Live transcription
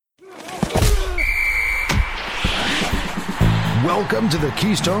Welcome to the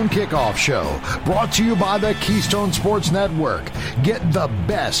Keystone Kickoff Show, brought to you by the Keystone Sports Network. Get the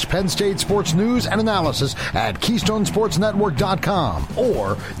best Penn State sports news and analysis at KeystonesportsNetwork.com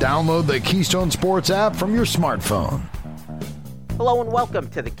or download the Keystone Sports app from your smartphone. Hello and welcome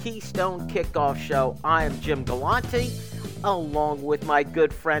to the Keystone Kickoff Show. I am Jim Galante, along with my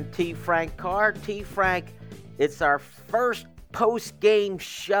good friend T. Frank Carr. T. Frank, it's our first post-game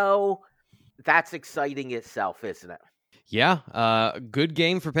show. That's exciting itself, isn't it? Yeah, good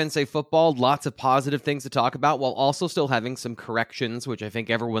game for Penn State football. Lots of positive things to talk about while also still having some corrections, which I think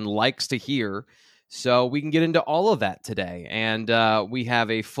everyone likes to hear. So we can get into all of that today. And we have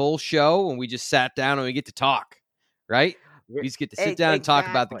a full show and we just sat down and we get to talk, right? We just get to sit down and talk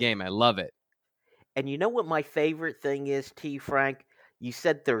about the game. I love it. And you know what my favorite thing is, T. Frank? You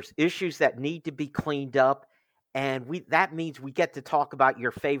said there's issues that need to be cleaned up. And that means we get to talk about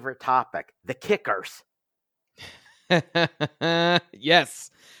your favorite topic, the kickers. Yes,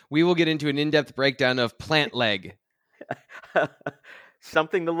 we will get into an in-depth breakdown of plant leg.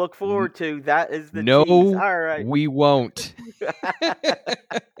 Something to look forward to. That is the no, tease. All right. We won't.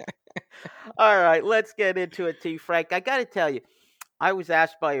 All right, let's get into it, T. Frank. I got to tell you, I was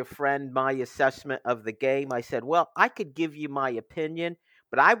asked by a friend my assessment of the game. I said, well, I could give you my opinion,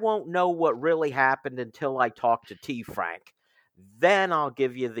 but I won't know what really happened until I talk to T. Frank. Then I'll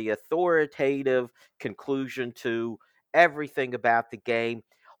give you the authoritative conclusion to everything about the game.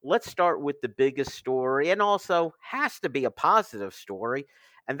 Let's start with the biggest story, and also has to be a positive story,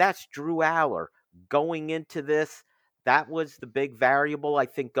 and that's Drew Aller. Going into this, that was the big variable, I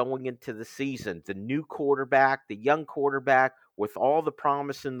think, going into the season. The new quarterback, the young quarterback, with all the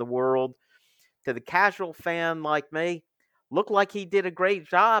promise in the world. To the casual fan like me, looked like he did a great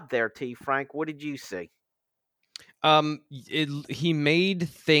job there, T. Frank. What did you see? He made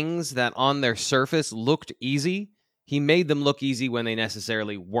things that on their surface looked easy. He made them look easy when they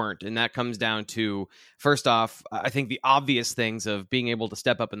necessarily weren't. And that comes down to, first off, I think the obvious things of being able to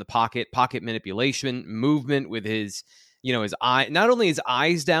step up in the pocket manipulation, movement with his eye, not only his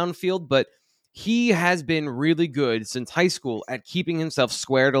eyes downfield, but he has been really good since high school at keeping himself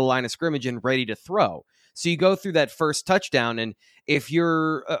square to the line of scrimmage and ready to throw. So you go through that first touchdown, and if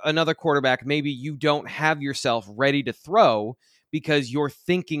you're another quarterback, maybe you don't have yourself ready to throw because you're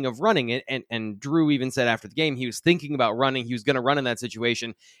thinking of running it. And Drew even said after the game, he was thinking about running. He was going to run in that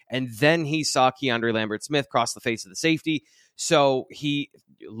situation. And then he saw Keandre Lambert-Smith cross the face of the safety. So he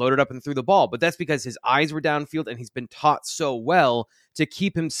loaded up and threw the ball. But that's because his eyes were downfield, and he's been taught so well to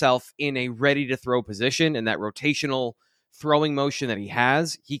keep himself in a ready-to-throw position. And that rotational throwing motion that he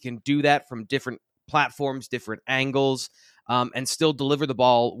has, he can do that from different platforms, different angles, and still deliver the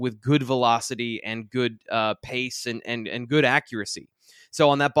ball with good velocity and good pace and good accuracy. So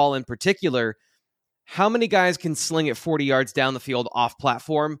on that ball in particular, how many guys can sling it 40 yards down the field off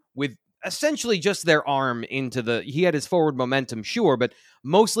platform with essentially just their arm he had his forward momentum, sure, but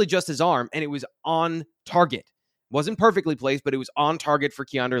mostly just his arm, and it was on target. Wasn't perfectly placed, but it was on target for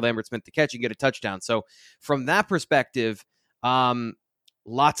Keandre Lambert-Smith to catch and get a touchdown. So from that perspective,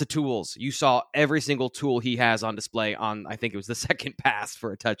 lots of tools. You saw every single tool he has on display on, I think it was the second pass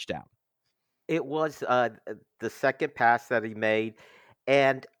for a touchdown. It was the second pass that he made.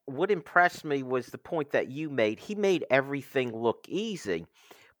 And what impressed me was the point that you made. He made everything look easy.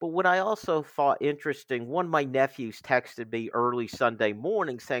 But what I also thought interesting, one of my nephews texted me early Sunday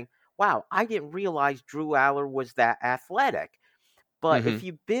morning saying, wow, I didn't realize Drew Aller was that athletic. But if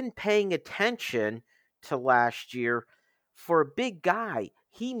you've been paying attention to last year, for a big guy,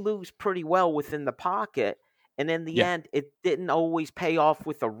 he moves pretty well within the pocket. And in the end, it didn't always pay off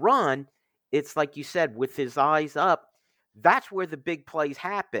with a run. It's like you said, with his eyes up. That's where the big plays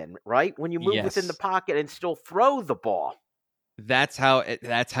happen, right? When you move within the pocket and still throw the ball. That's how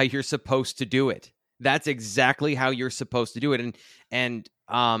you're supposed to do it. That's exactly how you're supposed to do it. And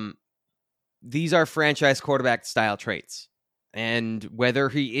these are franchise quarterback style traits. And whether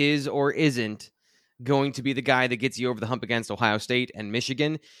he is or isn't going to be the guy that gets you over the hump against Ohio State and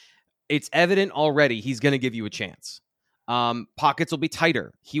Michigan, it's evident already he's going to give you a chance. Pockets will be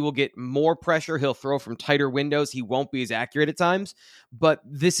tighter. He will get more pressure. He'll throw from tighter windows. He won't be as accurate at times. But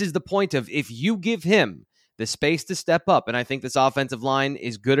this is the point of, if you give him the space to step up, and I think this offensive line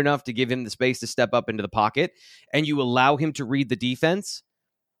is good enough to give him the space to step up into the pocket, and you allow him to read the defense,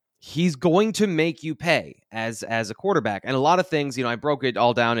 he's going to make you pay as a quarterback. And a lot of things, I broke it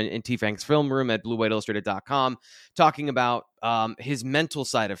all down in T. Frank's film room at BlueWhiteIllustrated.com, talking about his mental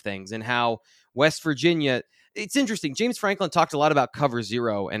side of things and how West Virginia, it's interesting. James Franklin talked a lot about cover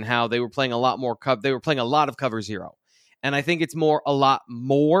zero and how they were playing a lot of cover zero. And I think it's a lot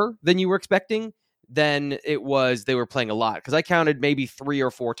more than you were expecting. than it was they were playing a lot. Because I counted maybe 3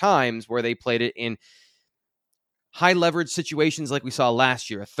 or 4 times where they played it in high leverage situations like we saw last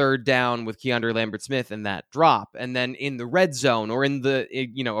year, a third down with Keandre Lambert-Smith and that drop, and then in the red zone or in the,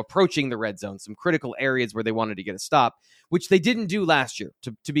 approaching the red zone, some critical areas where they wanted to get a stop, which they didn't do last year,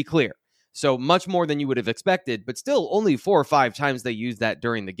 to be clear. So much more than you would have expected, but still only 4 or 5 times they used that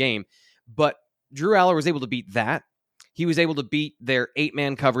during the game. But Drew Aller was able to beat that. He was able to beat their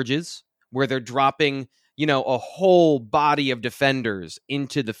 8-man coverages where they're dropping a whole body of defenders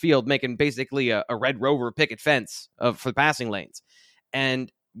into the field, making basically a Red Rover picket fence for the passing lanes.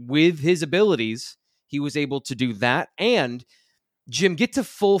 And with his abilities, he was able to do that. And Jim, get to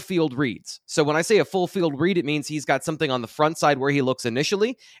full field reads. So when I say a full field read, it means he's got something on the front side where he looks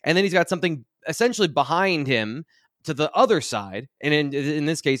initially, and then he's got something essentially behind him to the other side. And in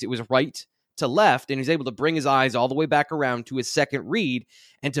this case, it was right to left, and he's able to bring his eyes all the way back around to his second read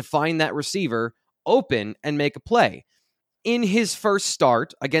and to find that receiver open and make a play. In his first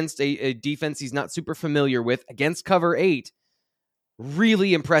start against a defense he's not super familiar with, against cover 8,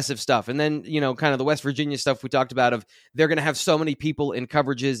 really impressive stuff. And then, kind of the West Virginia stuff we talked about of they're going to have so many people in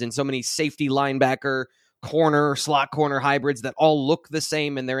coverages and so many safety linebacker, corner, slot corner hybrids that all look the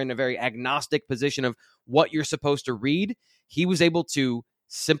same, and they're in a very agnostic position of what you're supposed to read. He was able to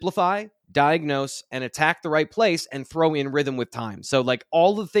simplify, diagnose, and attack the right place and throw in rhythm with time. So like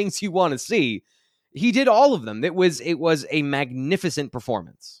all the things you want to see, he did all of them. It was a magnificent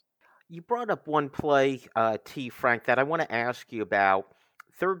performance. You brought up one play, T. Frank, that I want to ask you about.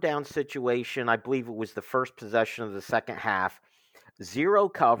 Third down situation, I believe it was the first possession of the second half. 0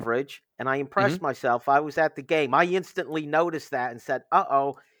 coverage, and I impressed myself. I was at the game. I instantly noticed that and said,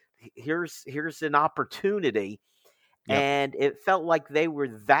 here's an opportunity. Yep. And it felt like they were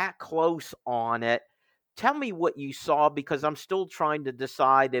that close on it. Tell me what you saw, because I'm still trying to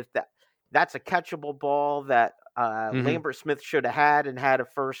decide if that's a catchable ball that Lambert-Smith should have had and had a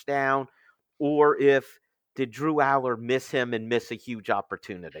first down, or if did Drew Aller miss him and miss a huge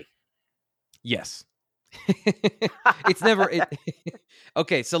opportunity? Yes. It's never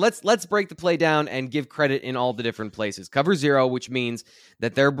okay, so let's break the play down and give credit in all the different places. Cover 0, which means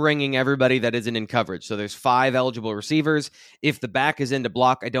that they're bringing everybody that isn't in coverage. So there's 5 eligible receivers. If the back is into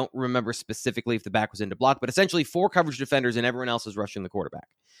block, I don't remember specifically if the back was into block, but essentially 4 coverage defenders and everyone else is rushing the quarterback.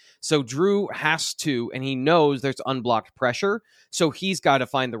 So Drew has to, and he knows there's unblocked pressure, so he's got to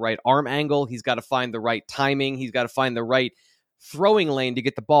find the right arm angle, he's got to find the right timing, he's got to find the right throwing lane to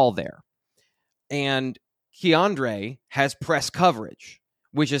get the ball there. And Keandre has press coverage,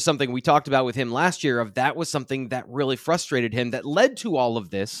 which is something we talked about with him last year. That was something that really frustrated him, that led to all of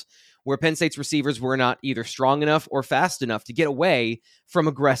this, where Penn State's receivers were not either strong enough or fast enough to get away from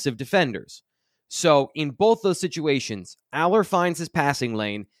aggressive defenders. So in both those situations, Aller finds his passing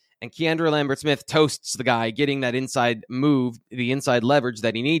lane, and Keandre Lambert-Smith toasts the guy, getting that inside move, the inside leverage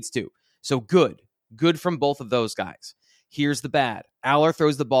that he needs to. So good from both of those guys. Here's the bad. Aller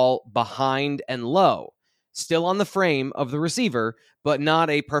throws the ball behind and low, still on the frame of the receiver, but not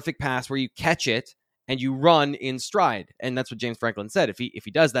a perfect pass where you catch it and you run in stride. And that's what James Franklin said. If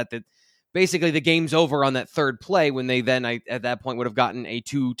he does that basically the game's over on that third play, when they then at that point would have gotten a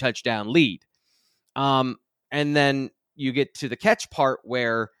 2-touchdown lead. And then you get to the catch part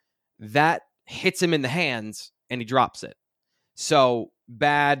where that hits him in the hands and he drops it. So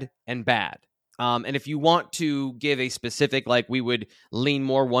bad and bad. And if you want to give a specific, like we would lean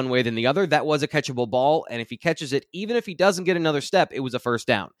more one way than the other, that was a catchable ball. And if he catches it, even if he doesn't get another step, it was a first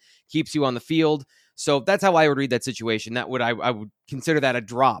down. Keeps you on the field. So that's how I would read that situation. I would consider that a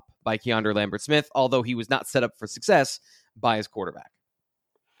drop by Keandre Lambert-Smith, although he was not set up for success by his quarterback.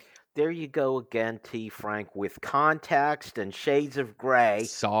 There you go again, T. Frank, with context and shades of gray.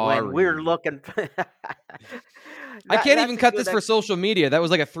 Sorry. When we're looking... I can't even cut this for social media. That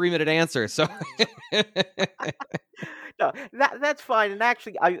was like a 3-minute answer. So no, that's fine. And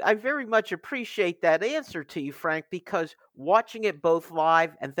actually, I very much appreciate that answer to you, Frank, because watching it both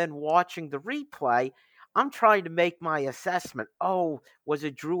live and then watching the replay, I'm trying to make my assessment. Oh, was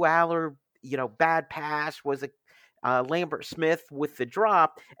it Drew Aller, bad pass? Was it Lambert-Smith with the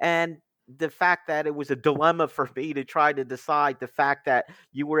drop? And the fact that it was a dilemma for me to try to decide, the fact that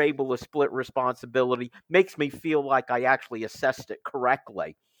you were able to split responsibility makes me feel like I actually assessed it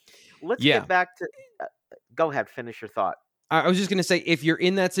correctly. Let's get back to go ahead, finish your thought. I was just going to say, if you're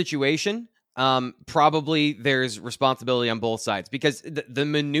in that situation, probably there's responsibility on both sides, because the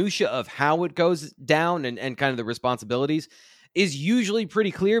minutia of how it goes down and kind of the responsibilities is usually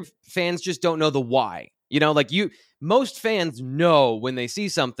pretty clear. Fans just don't know the why. Most fans know when they see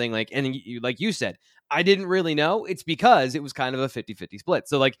something like you said, I didn't really know. It's because it was kind of a 50-50 split.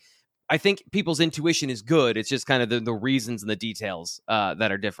 So I think people's intuition is good. It's just kind of the reasons and the details that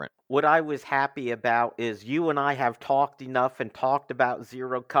are different. What I was happy about is you and I have talked enough and talked about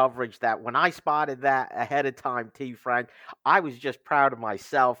zero coverage that when I spotted that ahead of time, T. Frank, I was just proud of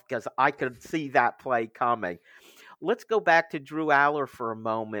myself because I could see that play coming. Let's go back to Drew Aller for a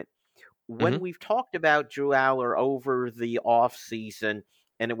moment. When we've talked about Drew Aller over the offseason,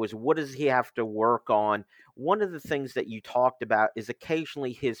 and it was what does he have to work on, one of the things that you talked about is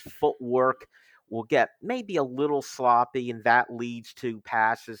occasionally his footwork will get maybe a little sloppy, and that leads to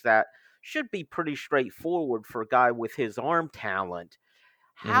passes that should be pretty straightforward for a guy with his arm talent.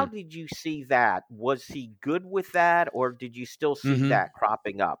 How did you see that? Was he good with that, or did you still see that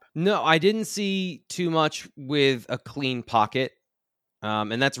cropping up? No, I didn't see too much with a clean pocket.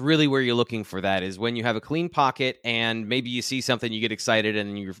 And that's really where you're looking for that, is when you have a clean pocket and maybe you see something, you get excited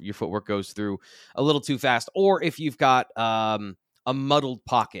and your footwork goes through a little too fast. Or if you've got a muddled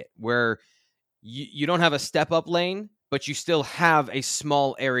pocket where you don't have a step-up lane, but you still have a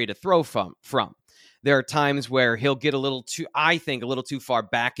small area to throw from. There are times where he'll get a little too far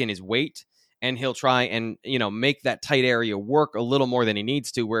back in his weight, and he'll try and, make that tight area work a little more than he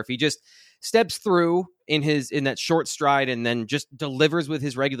needs to, where if he just steps through in that short stride and then just delivers with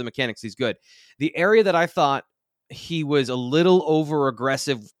his regular mechanics, he's good. The area that I thought he was a little over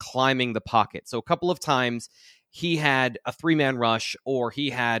aggressive climbing the pocket. So a couple of times he had a 3-man rush, or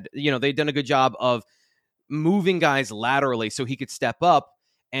he had, they'd done a good job of moving guys laterally so he could step up,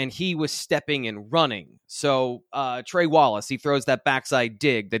 and he was stepping and running. So Trey Wallace, he throws that backside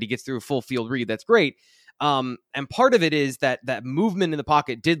dig that he gets through a full field read. That's great. And part of it is that movement in the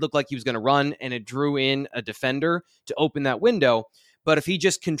pocket did look like he was going to run, and it drew in a defender to open that window. But if he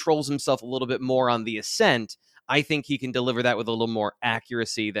just controls himself a little bit more on the ascent, I think he can deliver that with a little more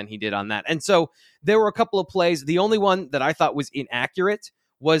accuracy than he did on that. And so there were a couple of plays. The only one that I thought was inaccurate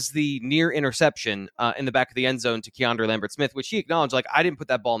was the near interception in the back of the end zone to Keandre Lambert-Smith, which he acknowledged, like, I didn't put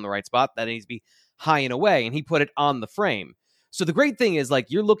that ball in the right spot. That needs to be high and away. And he put it on the frame. So the great thing is, like,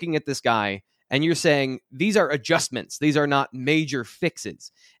 you're looking at this guy and you're saying these are adjustments. These are not major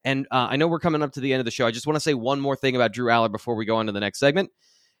fixes. And I know we're coming up to the end of the show. I just want to say one more thing about Drew Aller before we go on to the next segment.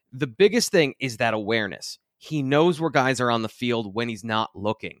 The biggest thing is that awareness. He knows where guys are on the field when he's not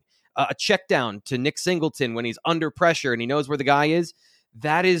looking. A check down to Nick Singleton when he's under pressure and he knows where the guy is.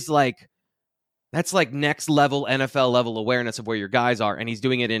 That's like next level NFL level awareness of where your guys are, and he's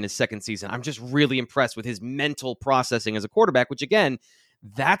doing it in his second season. I'm just really impressed with his mental processing as a quarterback, which again,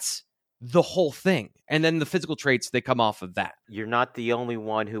 that's the whole thing. And then the physical traits, they come off of that. You're not the only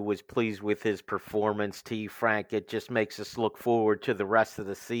one who was pleased with his performance, T. Frank. It just makes us look forward to the rest of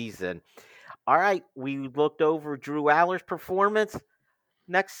the season. All right, we looked over Drew Aller's performance.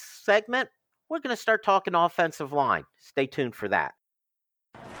 Next segment, we're going to start talking offensive line. Stay tuned for that.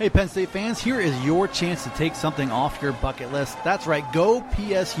 Hey, Penn State fans, here is your chance to take something off your bucket list. That's right, Go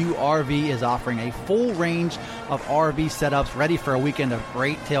PSU RV is offering a full range of RV setups ready for a weekend of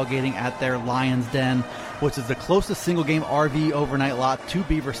great tailgating at their Lions Den, which is the closest single-game RV overnight lot to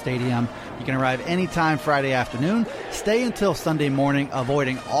Beaver Stadium. You can arrive anytime Friday afternoon, stay until Sunday morning,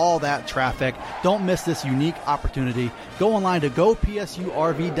 avoiding all that traffic. Don't miss this unique opportunity. Go online to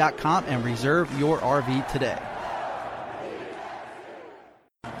gopsurv.com and reserve your RV today.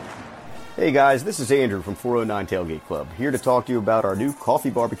 Hey guys, this is Andrew from 409 Tailgate Club, here to talk to you about our new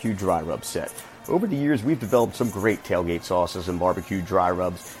Coffee Barbecue Dry Rub set. Over the years, we've developed some great tailgate sauces and barbecue dry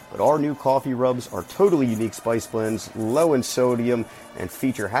rubs, but our new coffee rubs are totally unique spice blends, low in sodium, and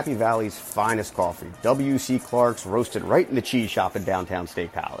feature Happy Valley's finest coffee, W.C. Clark's, roasted right in the cheese shop in downtown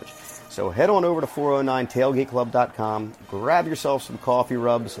State College. So head on over to 409tailgateclub.com, grab yourself some coffee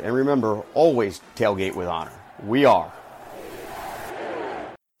rubs, and remember, always tailgate with honor. We are.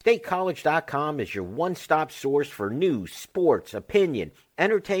 StateCollege.com is your one-stop source for news, sports, opinion,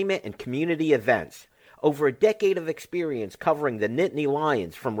 entertainment, and community events. Over a decade of experience covering the Nittany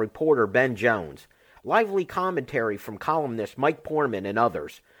Lions from reporter Ben Jones. Lively commentary from columnist Mike Poorman and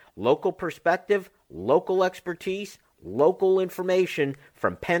others. Local perspective, local expertise, local information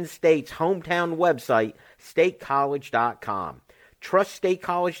from Penn State's hometown website, StateCollege.com. Trust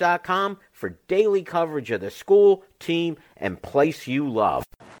StateCollege.com for daily coverage of the school, team, and place you love.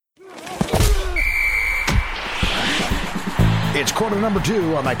 It's quarter number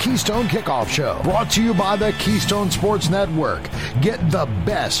 2 on the Keystone Kickoff Show, brought to you by the Keystone Sports Network. Get the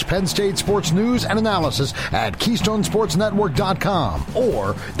best Penn State sports news and analysis at KeystoneSportsNetwork.com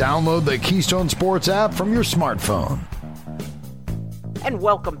or download the Keystone Sports app from your smartphone. And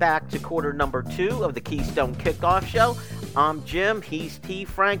welcome back to quarter number 2 of the Keystone Kickoff Show. I'm Jim, he's T.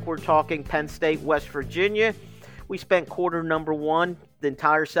 Frank. We're talking Penn State, West Virginia. We spent quarter number 1 the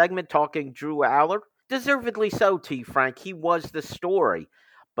entire segment talking Drew Aller. Deservedly so, T. Frank. He was the story.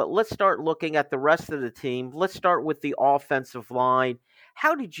 But let's start looking at the rest of the team. Let's start with the offensive line.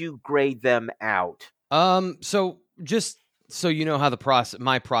 How did you grade them out? So just so you know how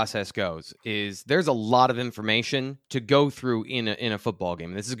my process goes is there's a lot of information to go through in a football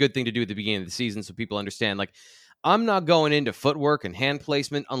game. This is a good thing to do at the beginning of the season so people understand. Like, I'm not going into footwork and hand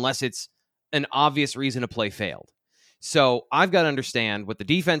placement unless it's an obvious reason a play failed. So I've got to understand what the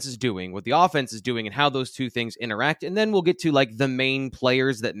defense is doing, what the offense is doing, and how those two things interact. And then we'll get to like the main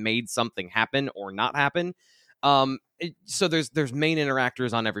players that made something happen or not happen. So there's main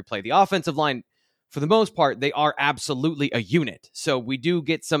interactors on every play. The offensive line, for the most part, they are absolutely a unit. So we do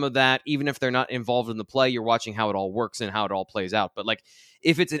get some of that, even if they're not involved in the play. You're watching how it all works and how it all plays out. But like,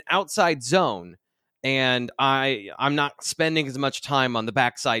 if it's an outside zone, and I'm not spending as much time on the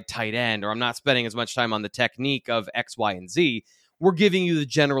backside tight end, or I'm not spending as much time on the technique of X, Y, and Z, we're giving you the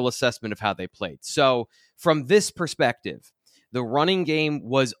general assessment of how they played. So from this perspective, the running game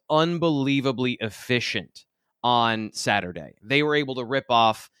was unbelievably efficient on Saturday. They were able to rip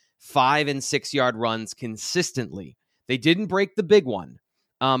off 5 and 6 yard runs consistently. They didn't break the big one,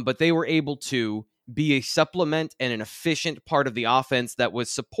 but they were able to be a supplement and an efficient part of the offense that was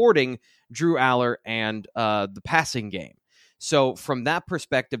supporting Drew Aller and the passing game. So from that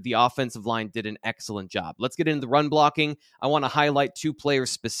perspective, the offensive line did an excellent job. Let's get into the run blocking. I want to highlight 2 players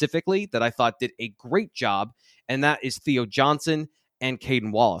specifically that I thought did a great job, and that is Theo Johnson and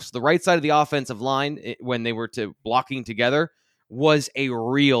Caden Wallace. The right side of the offensive line, when they were blocking together, was a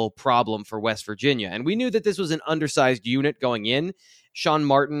real problem for West Virginia. And we knew that this was an undersized unit going in. Sean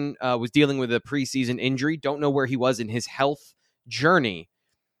Martin was dealing with a preseason injury. Don't know where he was in his health journey,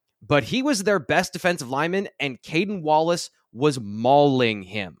 but he was their best defensive lineman, and Caden Wallace was mauling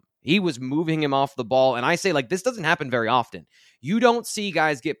him. He was moving him off the ball. And I say, like, this doesn't happen very often. You don't see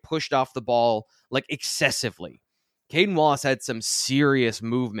guys get pushed off the ball like excessively. Caden Wallace had some serious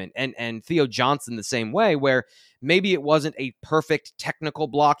movement, and Theo Johnson the same way, where maybe it wasn't a perfect technical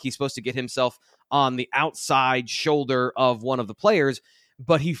block. He's supposed to get himself on the outside shoulder of one of the players,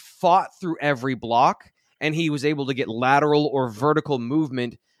 but he fought through every block, and he was able to get lateral or vertical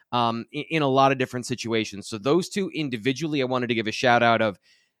movement in a lot of different situations. So those two individually, I wanted to give a shout out of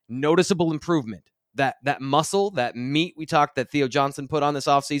noticeable improvement. That muscle, that meat we talked that Theo Johnson put on this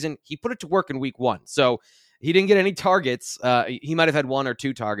offseason, he put it to work in week 1. So he didn't get any targets. He might have had 1 or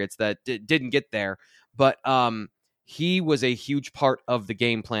 2 targets that didn't get there, but he was a huge part of the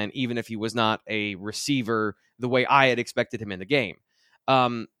game plan, even if he was not a receiver the way I had expected him in the game.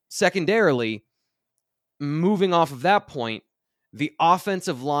 Secondarily, moving off of that point, the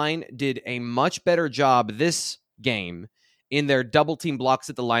offensive line did a much better job this game in their double team blocks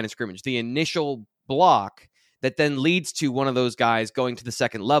at the line of scrimmage. The initial block that then leads to one of those guys going to the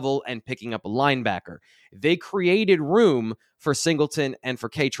second level and picking up a linebacker. They created room for Singleton and for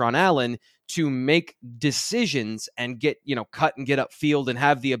Katron Allen to make decisions and get, cut and get upfield and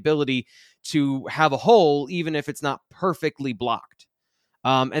have the ability to have a hole, even if it's not perfectly blocked.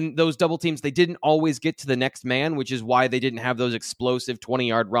 And those double teams, they didn't always get to the next man, which is why they didn't have those explosive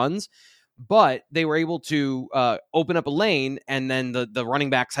 20-yard runs. But they were able to open up a lane, and then the running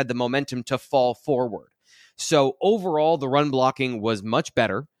backs had the momentum to fall forward. So overall, the run blocking was much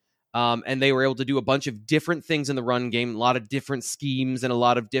better, and they were able to do a bunch of different things in the run game, a lot of different schemes and a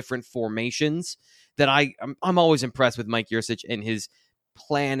lot of different formations that I'm always impressed with Mike Yurcich and his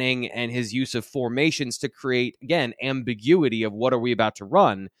planning and his use of formations to create, again, ambiguity of what are we about to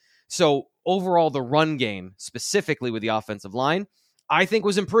run. So overall, the run game, specifically with the offensive line, I think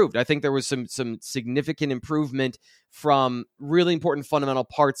was improved. I think there was some significant improvement from really important fundamental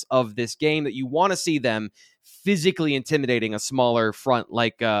parts of this game that you want to see them physically intimidating a smaller front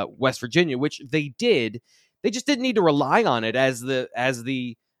like West Virginia, which they did. They just didn't need to rely on it as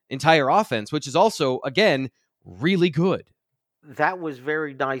the entire offense, which is also, again, really good. That was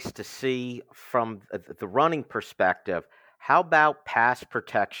very nice to see from the running perspective. How about pass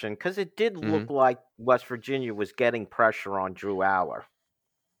protection? Because it did look like West Virginia was getting pressure on Drew Aller.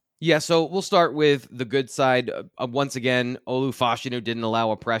 Yeah, so we'll start with the good side. Once again, Olu Fashanu didn't allow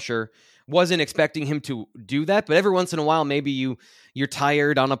a pressure. Wasn't expecting him to do that, but every once in a while, maybe you're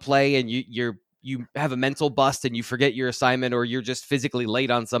tired on a play and you have a mental bust and you forget your assignment, or you're just physically late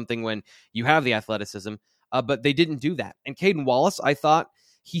on something when you have the athleticism. But they didn't do that. And Caden Wallace, I thought,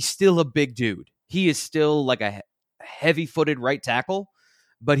 he's still a big dude. He is still like a heavy-footed right tackle,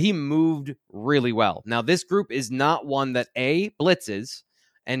 but he moved really well. Now, this group is not one that A, blitzes,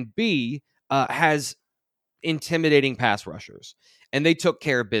 and B, has intimidating pass rushers, and they took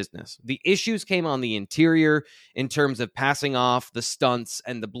care of business. The issues came on the interior in terms of passing off the stunts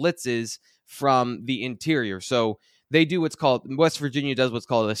and the blitzes from the interior. So they do West Virginia does what's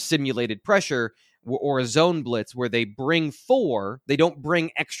called a simulated pressure or a zone blitz, where they bring they don't bring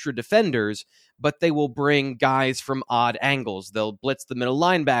extra defenders, but they will bring guys from odd angles. They'll blitz the middle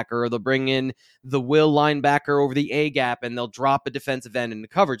linebacker, or they'll bring in the will linebacker over the A gap, and they'll drop a defensive end into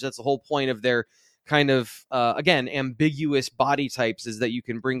coverage. That's the whole point of their kind of, again, ambiguous body types, is that you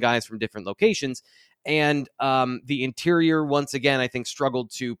can bring guys from different locations. And the interior, once again, I think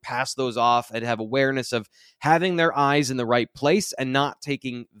struggled to pass those off and have awareness of having their eyes in the right place and not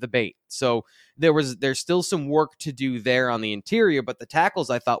taking the bait. So there's still some work to do there on the interior, but the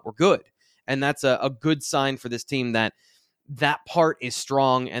tackles I thought were good. And that's a good sign for this team that part is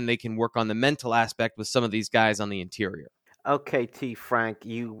strong, and they can work on the mental aspect with some of these guys on the interior. Okay, T. Frank,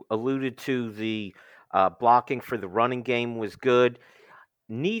 you alluded to the blocking for the running game was good.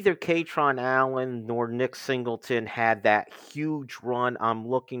 Neither Kaytron Allen nor Nick Singleton had that huge run. I'm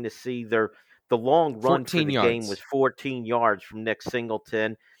looking to see the long run for the game was 14 yards from Nick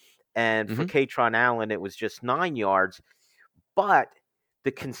Singleton. And for Kaytron Allen, it was just 9 yards. But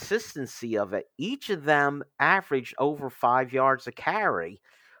the consistency of it, each of them averaged over 5 yards a carry.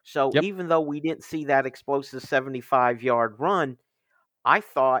 So even though we didn't see that explosive 75-yard run, I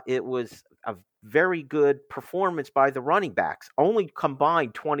thought it was a very good performance by the running backs. Only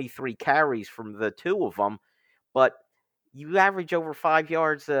combined 23 carries from the two of them, but you average over 5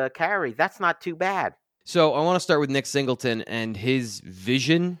 yards a carry. That's not too bad. So I want to start with Nick Singleton, and his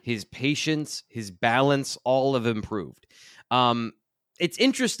vision, his patience, his balance, all have improved. It's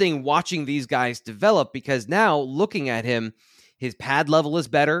interesting watching these guys develop, because now looking at him, his pad level is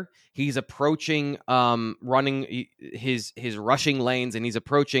better. He's approaching running his rushing lanes, and he's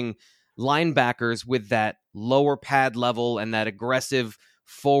approaching linebackers with that lower pad level and that aggressive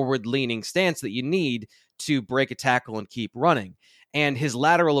forward-leaning stance that you need to break a tackle and keep running. And his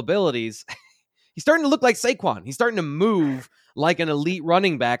lateral abilities, he's starting to look like Saquon. He's starting to move like an elite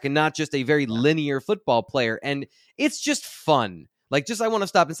running back and not just a very linear football player. And it's just fun. I want to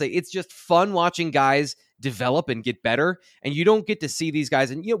stop and say, it's just fun watching guys develop and get better. And you don't get to see these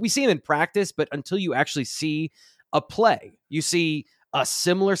guys. And, we see them in practice, but until you actually see a play, you see a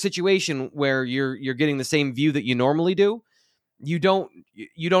similar situation where you're getting the same view that you normally do, you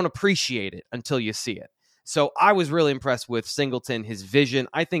don't appreciate it until you see it. So I was really impressed with Singleton, his vision.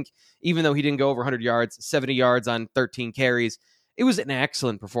 I think even though he didn't go over 100 yards, 70 yards on 13 carries, it was an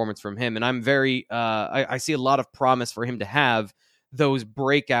excellent performance from him. And I'm I see a lot of promise for him to have those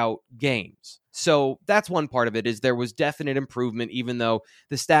breakout games. So that's one part of it, is there was definite improvement, even though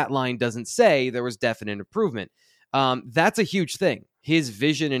the stat line doesn't say there was definite improvement. That's a huge thing. His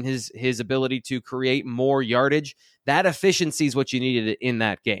vision and his ability to create more yardage, that efficiency is what you needed in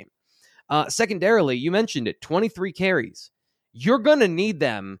that game. Secondarily, you mentioned it, 23 carries. You're going to need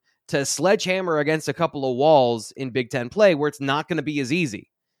them to sledgehammer against a couple of walls in Big Ten play where it's not going to be as easy.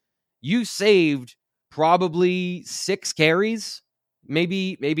 You saved probably 6 carries,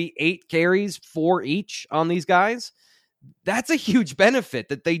 maybe 8 carries, 4 each on these guys. That's a huge benefit,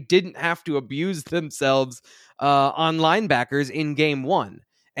 that they didn't have to abuse themselves on linebackers in game one.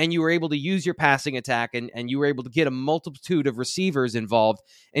 And you were able to use your passing attack, and you were able to get a multitude of receivers involved,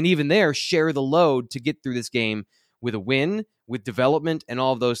 and even there, share the load to get through this game with a win, with development, and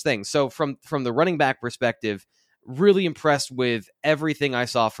all of those things. So from the running back perspective, really impressed with everything I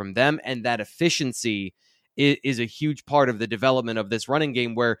saw from them, and that efficiency is a huge part of the development of this running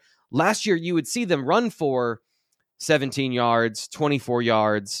game, where last year you would see them run for 17 yards, 24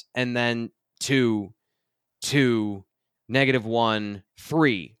 yards, and then 2, -1,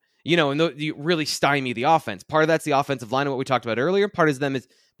 3. And you really stymie the offense. Part of that's the offensive line, and what we talked about earlier. Part of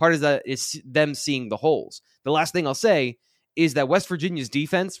that is them seeing the holes. The last thing I'll say is that West Virginia's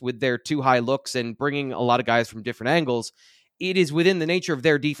defense, with their 2 high looks and bringing a lot of guys from different angles, it is within the nature of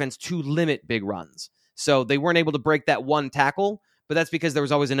their defense to limit big runs. So they weren't able to break that one tackle, but that's because there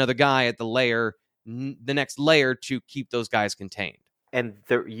was always another guy at the next layer to keep those guys contained. And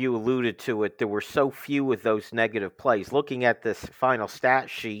you alluded to it, there were so few of those negative plays. Looking at this final stat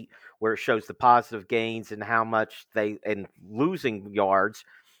sheet where it shows the positive gains and how much and losing yards,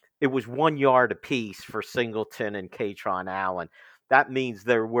 it was 1 yard apiece for Singleton and Kaytron Allen. That means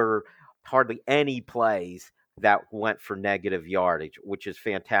there were hardly any plays that went for negative yardage, which is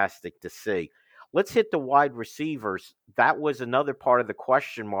fantastic to see. Let's hit the wide receivers. That was another part of the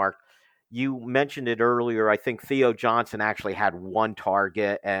question mark. You mentioned it earlier. I think Theo Johnson actually had 1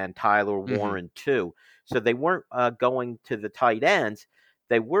 target and Tyler Warren 2. So they weren't going to the tight ends.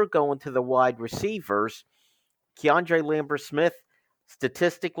 They were going to the wide receivers. Keandre Lambert-Smith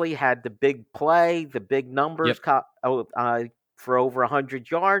statistically had the big play, the big numbers for over 100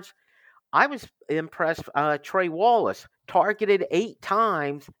 yards. I was impressed. Trey Wallace targeted 8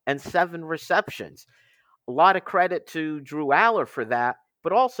 times and 7 receptions. A lot of credit to Drew Aller for that,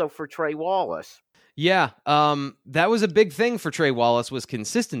 but also for Trey Wallace. Yeah, that was a big thing for Trey Wallace, was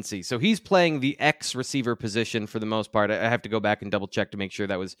consistency. So he's playing the X receiver position for the most part. I have to go back and double check to make sure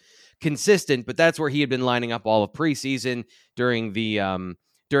that was consistent, but that's where he had been lining up all of preseason during the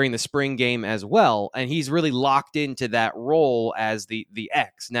spring game as well, and he's really locked into that role as the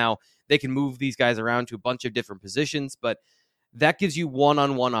X. Now, they can move these guys around to a bunch of different positions, but that gives you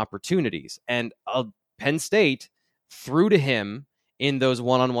one-on-one opportunities, and Penn State threw to him in those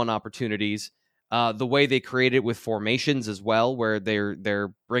one-on-one opportunities. The way they create it with formations as well, where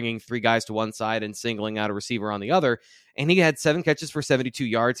they're bringing 3 guys to one side and singling out a receiver on the other. And he had 7 catches for 72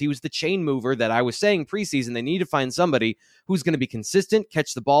 yards. He was the chain mover that I was saying preseason. They need to find somebody who's going to be consistent,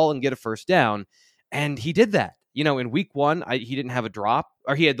 catch the ball, and get a first down. And he did that. In week 1, he didn't have a drop,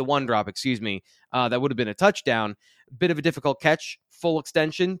 or he had the 1 drop, that would have been a touchdown. Bit of a difficult catch, full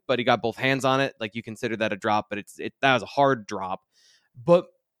extension, but he got both hands on it. Like, you consider that a drop, but that was a hard drop. But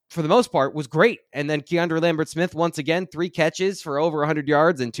for the most part, was great. And then Keandre Lambert-Smith, once again, 3 catches for over 100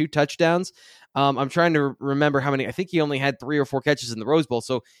 yards and 2 touchdowns. I'm trying to remember how many. I think he only had 3 or 4 catches in the Rose Bowl.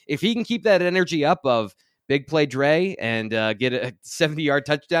 So if he can keep that energy up of big play Dre and get a 70-yard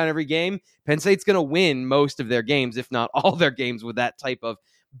touchdown every game, Penn State's going to win most of their games, if not all their games, with that type of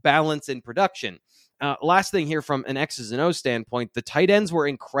balance in production. Last thing here from an X's and O's standpoint, the tight ends were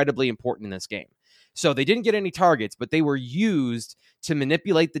incredibly important in this game. So they didn't get any targets, but they were used to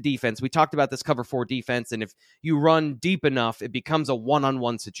manipulate the defense. We talked about this cover 4 defense, and if you run deep enough, it becomes a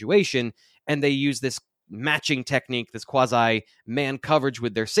one-on-one situation, and they use this matching technique, this quasi-man coverage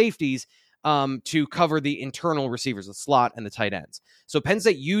with their safeties to cover the internal receivers, the slot and the tight ends. So Penn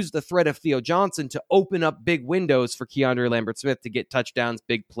State used the threat of Theo Johnson to open up big windows for Keandre Lambert-Smith to get touchdowns,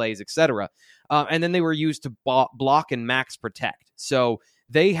 big plays, etc. And then they were used to block and max protect. So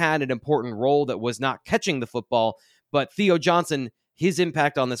they had an important role that was not catching the football, but Theo Johnson, his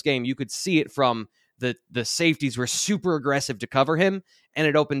impact on this game, you could see it from the safeties were super aggressive to cover him, and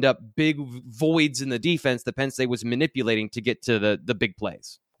it opened up big voids in the defense that Penn State was manipulating to get to the big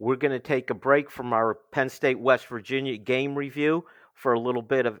plays. We're going to take a break from our Penn State West Virginia game review for a little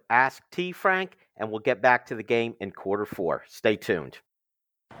bit of Ask T. Frank, and we'll get back to the game in quarter 4. Stay tuned.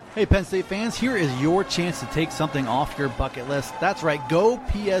 Hey, Penn State fans, here is your chance to take something off your bucket list. That's right, Go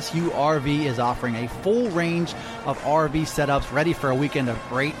PSU RV is offering a full range of RV setups ready for a weekend of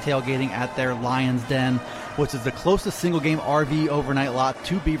great tailgating at their Lions Den, which is the closest single-game RV overnight lot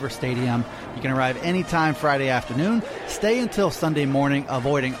to Beaver Stadium. You can arrive anytime Friday afternoon, stay until Sunday morning,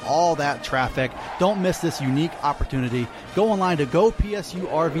 avoiding all that traffic. Don't miss this unique opportunity. Go online to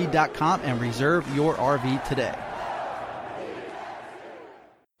gopsurv.com and reserve your RV today.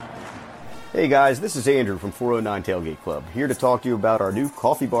 Hey guys, this is Andrew from 409 Tailgate Club, here to talk to you about our new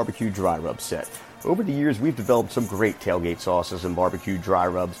Coffee Barbecue Dry Rub set. Over the years, we've developed some great tailgate sauces and barbecue dry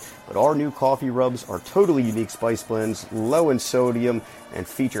rubs, but our new coffee rubs are totally unique spice blends, low in sodium, and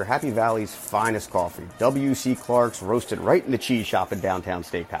feature Happy Valley's finest coffee, W.C. Clark's, roasted right in the cheese shop in downtown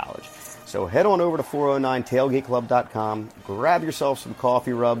State College. So head on over to 409tailgateclub.com, grab yourself some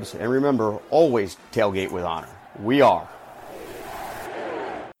coffee rubs, and remember, always tailgate with honor. We are.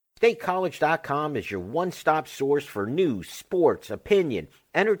 StateCollege.com is your one-stop source for news, sports, opinion,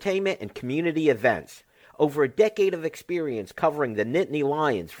 entertainment, and community events. Over a decade of experience covering the Nittany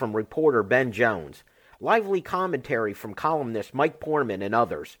Lions from reporter Ben Jones. Lively commentary from columnist Mike Poorman and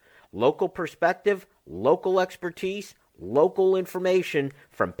others. Local perspective, local expertise, local information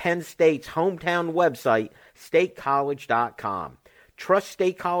from Penn State's hometown website, StateCollege.com. Trust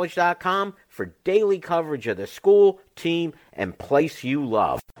StateCollege.com for daily coverage of the school, team, and place you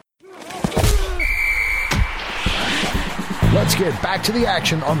love. Let's get back to the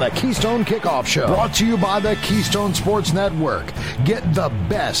action on the Keystone Kickoff Show. Brought to you by the Keystone Sports Network. Get the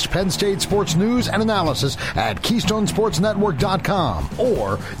best Penn State sports news and analysis at KeystoneSportsNetwork.com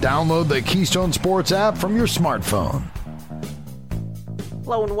or download the Keystone Sports app from your smartphone.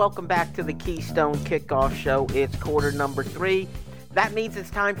 Hello and welcome back to the Keystone Kickoff Show. It's quarter number 3. That means it's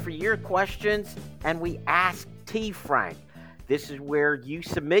time for your questions, and we ask T. Frank. This is where you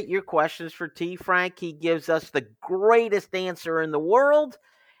submit your questions for T. Frank. He gives us the greatest answer in the world.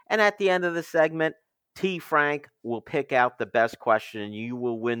 And at the end of the segment, T. Frank will pick out the best question, and you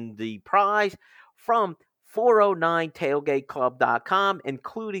will win the prize from 409tailgateclub.com,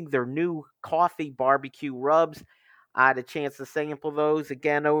 including their new coffee barbecue rubs. I had a chance to sample those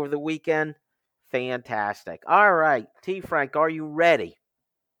again over the weekend. Fantastic. All right, T. Frank, are you ready?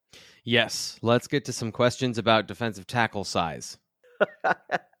 Yes, let's get to some questions about defensive tackle size.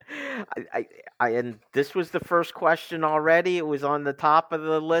 And this was the first question already. It was on the top of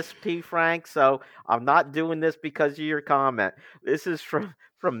the list, T. Frank. So I'm not doing this because of your comment. This is from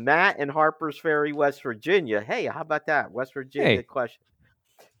Matt in Harpers Ferry, West Virginia. Hey, how about that? West Virginia question.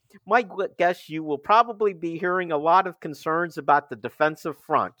 My guess, you will probably be hearing a lot of concerns about the defensive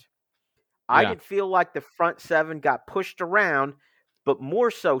front. I didn't feel like the front seven got pushed around, but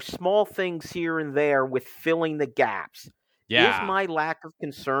more so small things here and there with filling the gaps. Is my lack of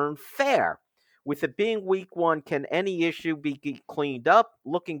concern fair? With it being week one, can any issue be cleaned up?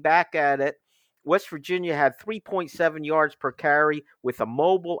 Looking back at it, West Virginia had 3.7 yards per carry with a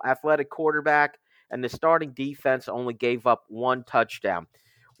mobile, athletic quarterback, and the starting defense only gave up 1 touchdown,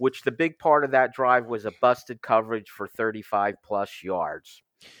 which the big part of that drive was a busted coverage for 35-plus yards.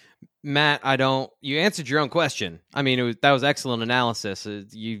 Matt, you answered your own question. I mean, that was excellent analysis.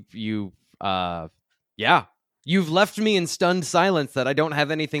 You've left me in stunned silence that I don't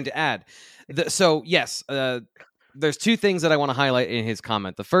have anything to add. Yes, there's 2 things that I want to highlight in his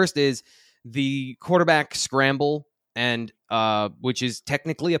comment. The first is the quarterback scramble, and which is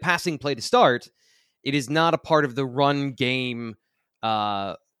technically a passing play to start. It is not a part of the run game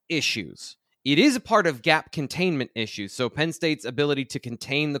issues. It is a part of gap containment issues. So Penn State's ability to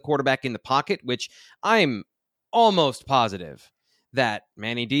contain the quarterback in the pocket, which I'm almost positive that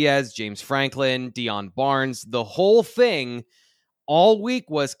Manny Diaz, James Franklin, Deion Barnes, the whole thing all week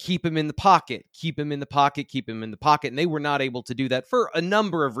was keep him in the pocket, keep him in the pocket, keep him in the pocket. And they were not able to do that for a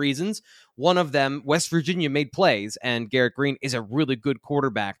number of reasons. One of them, West Virginia made plays, and Garrett Green is a really good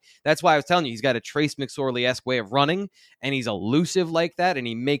quarterback. That's why I was telling you, he's got a Trace McSorley-esque way of running, and he's elusive like that, and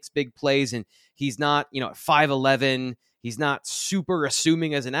he makes big plays, and he's not, at 5'11", he's not super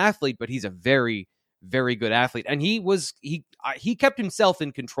assuming as an athlete, but he's a very, very good athlete. And he kept himself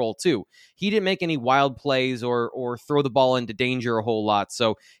in control too. He didn't make any wild plays or throw the ball into danger a whole lot.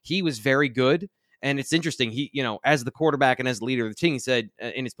 So he was very good. And it's interesting. He, as the quarterback and as the leader of the team, he said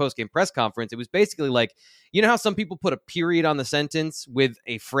in his post-game press conference, it was basically like, how some people put a period on the sentence with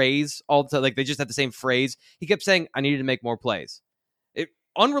a phrase all the time, like they just had the same phrase. He kept saying, I needed to make more plays.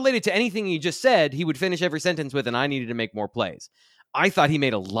 Unrelated to anything he just said, he would finish every sentence with, and I needed to make more plays. I thought he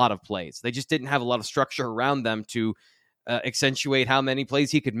made a lot of plays. They just didn't have a lot of structure around them to accentuate how many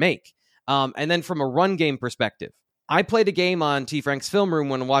plays he could make. And then from a run game perspective, I played a game on T. Frank's film room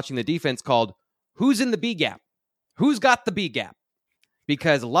when watching the defense called Who's in the B Gap? Who's got the B Gap?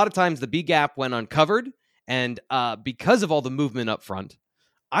 Because a lot of times the B Gap went uncovered, and because of all the movement up front,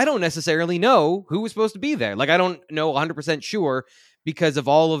 I don't necessarily know who was supposed to be there. Like, I don't know 100% sure because of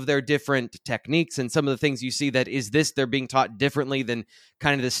all of their different techniques and some of the things you see that is this they're being taught differently than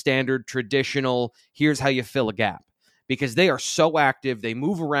kind of the standard traditional, here's how you fill a gap. Because they are so active, they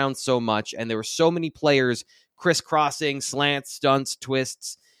move around so much, and there were so many players crisscrossing, slants, stunts,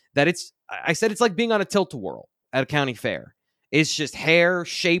 twists, that it's like being on a tilt-a-whirl at a county fair. It's just hair,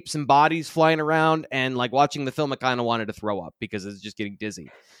 shapes, and bodies flying around, and like watching the film, I kind of wanted to throw up because it's just getting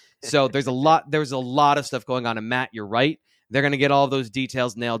dizzy. So there's a lot of stuff going on, and Matt, you're right. They're going to get all those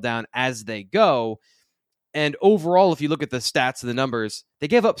details nailed down as they go. And overall, if you look at the stats and the numbers, they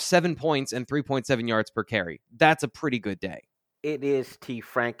gave up 7 points and 3.7 yards per carry. That's a pretty good day. It is, T.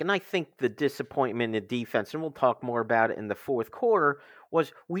 Frank. And I think the disappointment in the defense, and we'll talk more about it in the fourth quarter,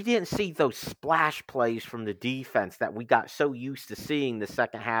 was we didn't see those splash plays from the defense that we got so used to seeing the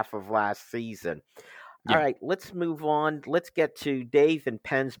second half of last season. Yeah. All right, let's move on. Let's get to Dave in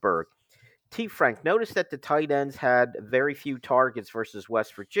Pennsburg. T. Frank, noticed that the tight ends had very few targets versus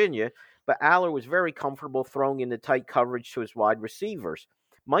West Virginia, but Aller was very comfortable throwing into tight coverage to his wide receivers.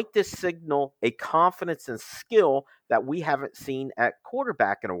 Might this signal a confidence and skill that we haven't seen at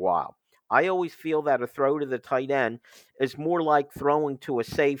quarterback in a while? I always feel that a throw to the tight end is more like throwing to a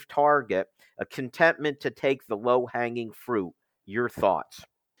safe target, a contentment to take the low-hanging fruit. Your thoughts?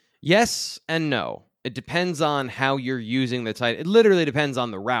 Yes and no. It depends on how you're using the tight end. It literally depends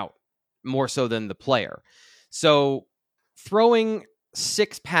on the route, more so than the player. So throwing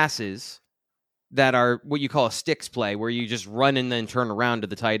 6 passes that are what you call a sticks play, where you just run and then turn around to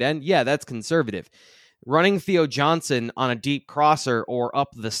the tight end, yeah, that's conservative. Running Theo Johnson on a deep crosser or up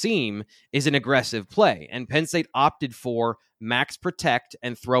the seam is an aggressive play, and Penn State opted for max protect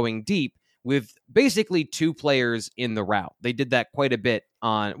and throwing deep with basically 2 players in the route. They did that quite a bit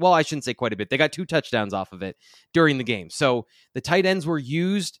I shouldn't say quite a bit. They got 2 touchdowns off of it during the game. So the tight ends were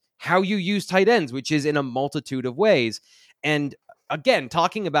used how you use tight ends, which is in a multitude of ways. And again,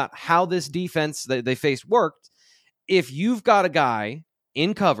 talking about how this defense that they faced worked, if you've got a guy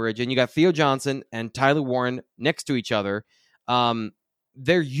in coverage and you got Theo Johnson and Tyler Warren next to each other,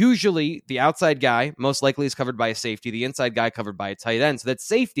 they're usually the outside guy, most likely is covered by a safety, the inside guy covered by a tight end. So that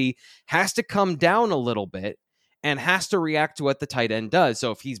safety has to come down a little bit and has to react to what the tight end does.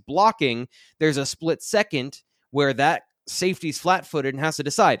 So if he's blocking, there's a split second where that safety's flat-footed and has to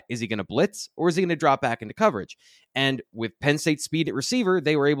decide, is he going to blitz or is he going to drop back into coverage? And with Penn State's speed at receiver,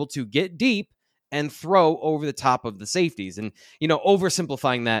 they were able to get deep and throw over the top of the safeties. And,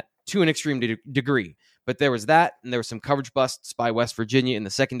 oversimplifying that to an extreme degree. But there was that, and there were some coverage busts by West Virginia in the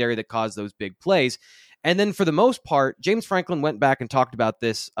secondary that caused those big plays. And then for the most part, James Franklin went back and talked about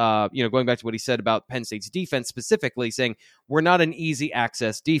this, going back to what he said about Penn State's defense specifically, saying, we're not an easy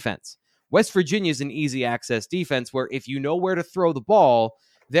access defense. West Virginia is an easy access defense where if you know where to throw the ball,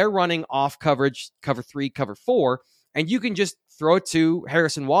 they're running off coverage, cover 3, cover 4, and you can just throw it to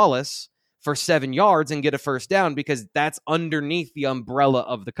Harrison Wallace for 7 yards and get a first down because that's underneath the umbrella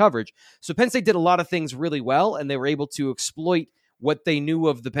of the coverage. So Penn State did a lot of things really well, and they were able to exploit what they knew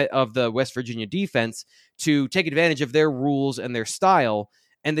of the West Virginia defense to take advantage of their rules and their style,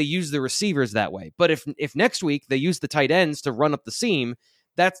 and they use the receivers that way. But if next week they use the tight ends to run up the seam,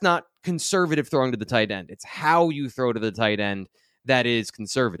 that's not conservative throwing to the tight end. It's how you throw to the tight end that is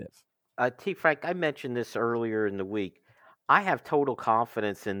conservative. T. Frank, I mentioned this earlier in the week. I have total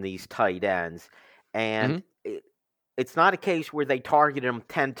confidence in these tight ends, and it's not a case where they targeted them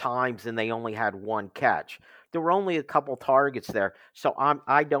 10 times and they only had one catch. There were only a couple targets there, so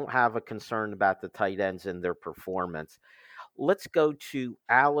I don't have a concern about the tight ends and their performance. Let's go to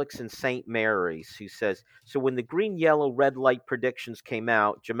Alex in St. Mary's, who says, so when the green, yellow, red light predictions came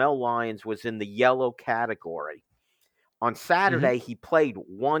out, Jamel Lyons was in the yellow category. On Saturday, he played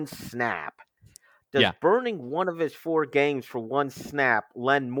one snap. Does burning one of his 4 games for one snap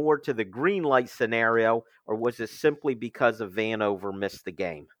lend more to the green light scenario, or was it simply because of Vanover missed the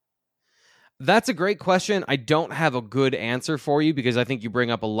game? That's a great question. I don't have a good answer for you because I think you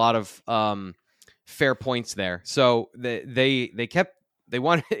bring up a lot of fair points there. So they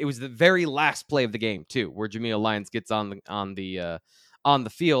wanted, it was the very last play of the game too, where Jamel Lyons gets on the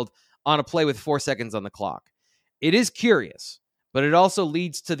field on a play with 4 seconds on the clock. It is curious. But it also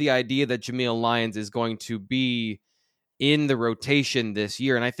leads to the idea that Jamel Lyons is going to be in the rotation this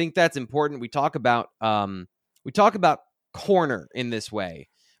year. And I think that's important. We talk about corner in this way.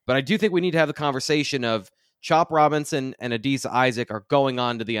 But I do think we need to have the conversation of Chop Robinson and Adisa Isaac are going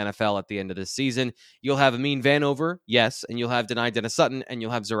on to the NFL at the end of this season. You'll have Amin Vanover, yes, and you'll have Denai Dennis-Sutton, and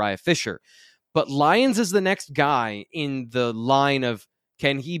you'll have Zariah Fisher. But Lyons is the next guy in the line of,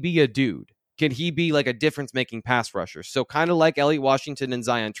 can he be a dude? Can he be like a difference-making pass rusher? So kind of like Elliot Washington and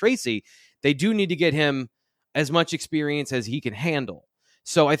Zion Tracy, they do need to get him as much experience as he can handle.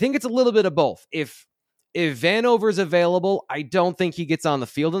 So I think it's a little bit of both. If Vanover's available, I don't think he gets on the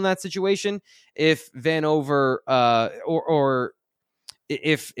field in that situation. If Vanover or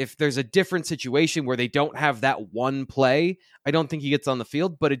if there's a different situation where they don't have that one play, I don't think he gets on the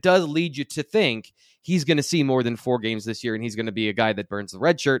field. But it does lead you to think he's going to see more than 4 games this year, and he's going to be a guy that burns the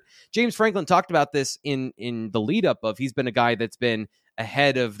red shirt. James Franklin talked about this in the lead up of he's been a guy that's been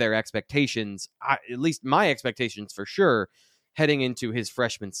ahead of their expectations, at least my expectations for sure, heading into his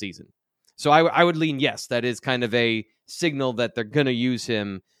freshman season. So I would lean, yes, that is kind of a signal that they're going to use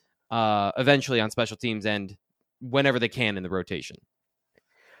him eventually on special teams and whenever they can in the rotation.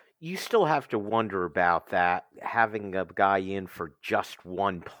 You still have to wonder about that, having a guy in for just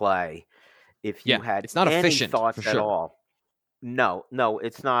one play. If you had it's not any efficient, thoughts for at sure. all. No,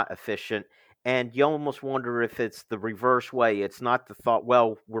 it's not efficient. And you almost wonder if it's the reverse way. It's not the thought,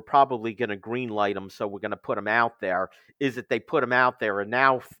 well, we're probably going to green light them, so we're going to put them out there. Is it they put them out there and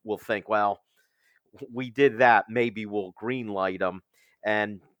now we'll think, well, we did that, maybe we'll green light them.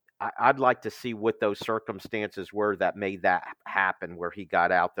 And I'd like to see what those circumstances were that made that happen, where he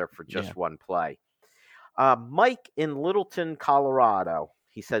got out there for just one play. Mike in Littleton, Colorado.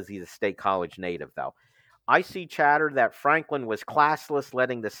 He says he's a State College native, though. I see chatter that Franklin was classless,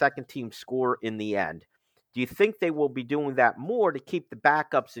 letting the second team score in the end. Do you think they will be doing that more to keep the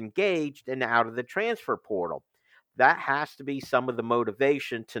backups engaged and out of the transfer portal? That has to be some of the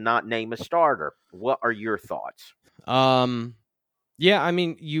motivation to not name a starter. What are your thoughts? Yeah, I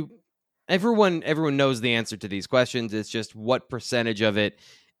mean, everyone knows the answer to these questions. It's just what percentage of it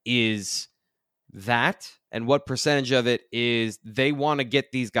is that and what percentage of it is they want to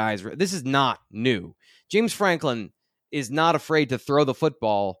get these guys. This is not new. James Franklin is not afraid to throw the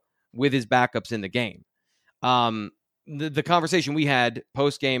football with his backups in the game. The conversation we had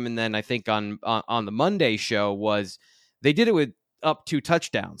post game, and then I think on the Monday show was they did it with up 2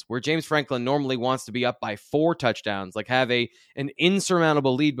 touchdowns, where James Franklin normally wants to be up by 4 touchdowns, like have an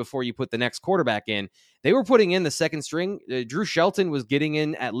insurmountable lead before you put the next quarterback in. They were putting in the second string. Drew Shelton was getting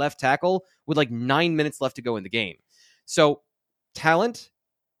in at left tackle with like 9 minutes left to go in the game. So talent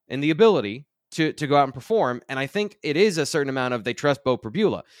and the ability to go out and perform. And I think it is a certain amount of they trust Bo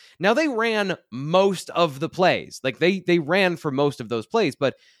Perbula. Now, they ran most of the plays. Like they ran for most of those plays,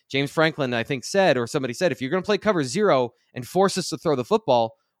 but James Franklin, I think, said, or somebody said, if you're going to play cover 0 and force us to throw the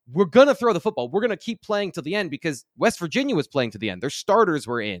football, we're going to throw the football. We're going to keep playing to the end, because West Virginia was playing to the end. Their starters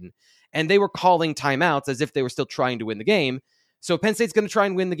were in, and they were calling timeouts as if they were still trying to win the game. So Penn State's going to try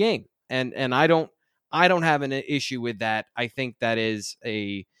and win the game. And I don't have an issue with that. I think that is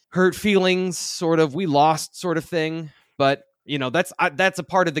a hurt feelings sort of we lost sort of thing. But, that's a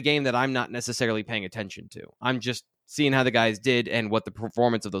part of the game that I'm not necessarily paying attention to. I'm just seeing how the guys did and what the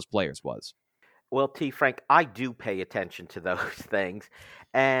performance of those players was. Well, T. Frank, I do pay attention to those things.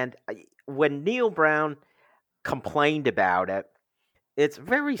 And when Neil Brown complained about it, it's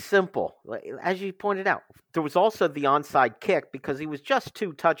very simple. As you pointed out, there was also the onside kick because he was just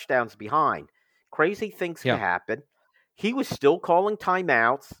 2 touchdowns behind. Crazy things can happen. He was still calling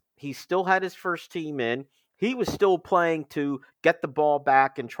timeouts. He still had his first team in. He was still playing to get the ball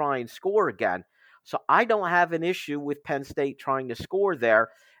back and try and score again. So I don't have an issue with Penn State trying to score there.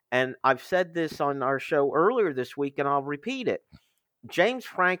 And I've said this on our show earlier this week, and I'll repeat it. James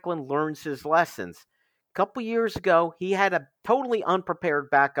Franklin learns his lessons. A couple years ago, he had a totally unprepared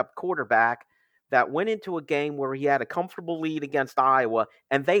backup quarterback that went into a game where he had a comfortable lead against Iowa,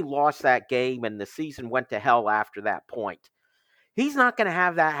 and they lost that game, and the season went to hell after that point. He's not going to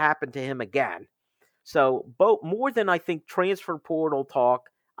have that happen to him again. So, more than I think transfer portal talk,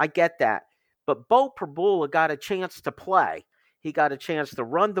 I get that. But Bo Perbula got a chance to play. He got a chance to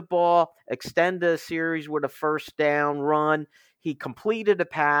run the ball, extend the series with a first down run. He completed a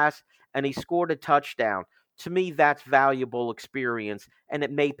pass, and he scored a touchdown. To me, that's valuable experience, and it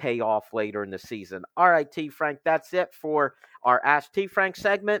may pay off later in the season. All right, T. Frank, that's it for our Ask T. Frank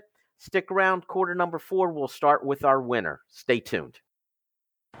segment. Stick around, quarter number 4. We'll start with our winner. Stay tuned.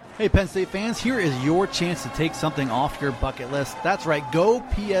 Hey, Penn State fans, here is your chance to take something off your bucket list. That's right, Go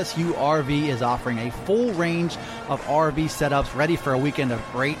PSU RV is offering a full range of RV setups ready for a weekend of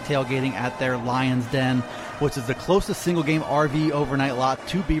great tailgating at their Lions Den, which is the closest single-game RV overnight lot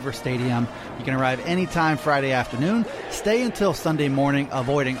to Beaver Stadium. You can arrive anytime Friday afternoon, stay until Sunday morning,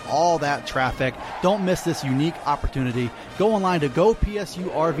 avoiding all that traffic. Don't miss this unique opportunity. Go online to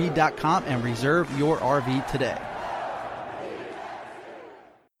gopsurv.com and reserve your RV today.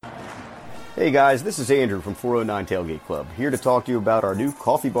 Hey guys, this is Andrew from 409 Tailgate Club, here to talk to you about our new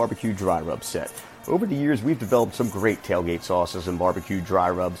Coffee Barbecue Dry Rub set. Over the years, we've developed some great tailgate sauces and barbecue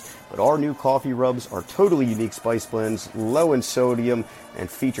dry rubs, but our new coffee rubs are totally unique spice blends, low in sodium, and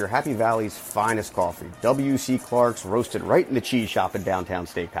feature Happy Valley's finest coffee, W.C. Clark's, roasted right in the cheese shop in downtown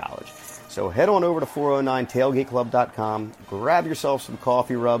State College. So head on over to 409tailgateclub.com, grab yourself some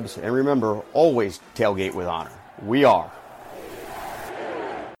coffee rubs, and remember, always tailgate with honor. We are.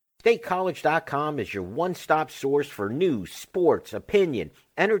 StateCollege.com is your one-stop source for news, sports, opinion,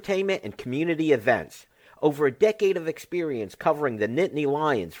 entertainment, and community events. Over a decade of experience covering the Nittany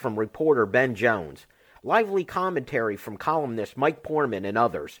Lions from reporter Ben Jones. Lively commentary from columnist Mike Poorman and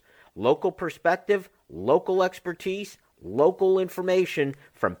others. Local perspective, local expertise, local information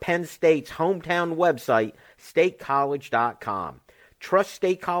from Penn State's hometown website, StateCollege.com. Trust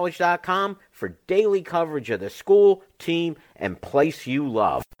StateCollege.com for daily coverage of the school, team, and place you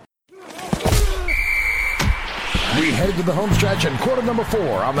love. We head to the home stretch in quarter number 4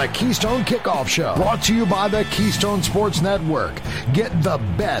 on the Keystone Kickoff Show. Brought to you by the Keystone Sports Network. Get the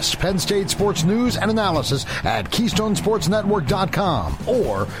best Penn State sports news and analysis at KeystoneSportsNetwork.com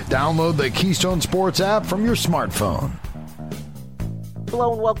or download the Keystone Sports app from your smartphone.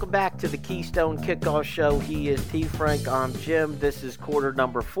 Hello and welcome back to the Keystone Kickoff Show. He is T. Frank. I'm Jim. This is quarter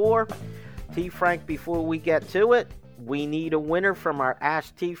number 4. T. Frank, before we get to it, we need a winner from our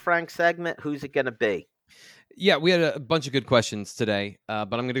Ask T. Frank segment. Who's it going to be? Yeah, we had a bunch of good questions today, but I'm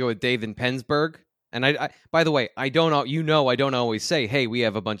going to go with Dave in Pennsburg. And I by the way, I don't always say, hey, we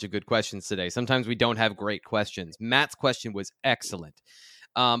have a bunch of good questions today. Sometimes we don't have great questions. Matt's question was excellent.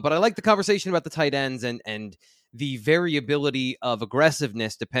 But I like the conversation about the tight ends and the variability of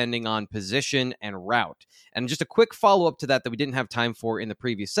aggressiveness depending on position and route. And just a quick follow-up to that we didn't have time for in the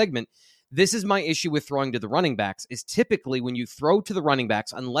previous segment. This is my issue with throwing to the running backs, is typically when you throw to the running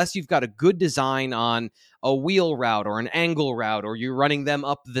backs, unless you've got a good design on a wheel route or an angle route, or you're running them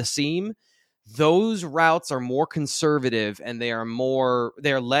up the seam, those routes are more conservative and they're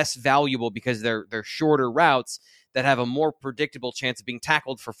less valuable because they're shorter routes that have a more predictable chance of being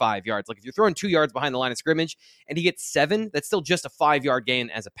tackled for 5 yards. Like if you're throwing 2 yards behind the line of scrimmage and he gets 7, that's still just a 5-yard gain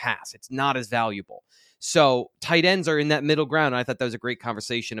as a pass. It's not as valuable. So tight ends are in that middle ground. And I thought that was a great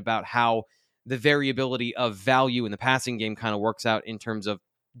conversation about how the variability of value in the passing game kind of works out in terms of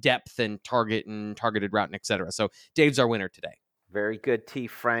depth and target and targeted route and et cetera. So Dave's our winner today. Very good, T.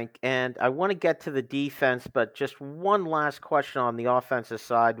 Frank. And I want to get to the defense, but just one last question on the offensive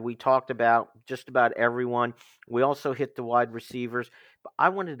side. We talked about just about everyone. We also hit the wide receivers. But I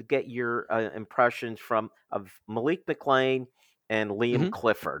wanted to get your impressions of Malik McClain and Liam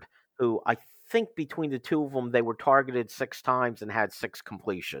Clifford, who I think between the two of them, they were targeted 6 times and had 6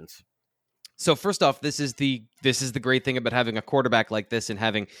 completions. So first off, this is the great thing about having a quarterback like this and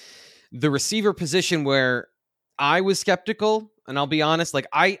having the receiver position where I was skeptical, and I'll be honest, like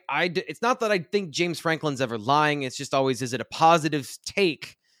it's not that I think James Franklin's ever lying. It's just always, is it a positive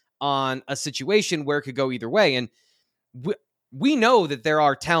take on a situation where it could go either way? And we know that there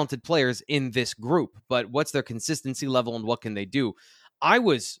are talented players in this group, but what's their consistency level and what can they do? I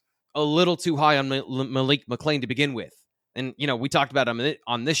was a little too high on Malik McClain to begin with. And, we talked about him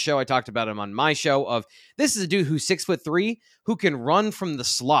on this show. I talked about him on my show of this is a dude who's 6'3", who can run from the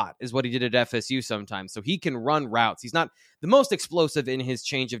slot is what he did at FSU sometimes. So he can run routes. He's not the most explosive in his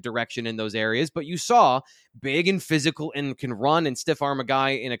change of direction in those areas, but you saw big and physical and can run and stiff arm a guy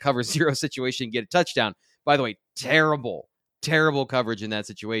in a cover 0 situation and get a touchdown. By the way, terrible coverage in that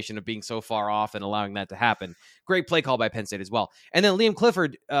situation of being so far off and allowing that to happen. Great play call by Penn State as well. And then Liam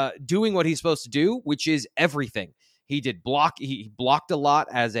Clifford doing what he's supposed to do, which is everything. He blocked a lot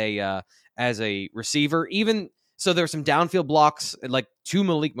as a receiver. Even so, there were some downfield blocks like to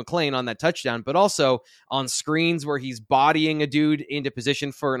Malik McClain on that touchdown, but also on screens where he's bodying a dude into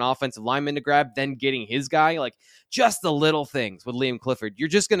position for an offensive lineman to grab, then getting his guy. Like just the little things with Liam Clifford. You're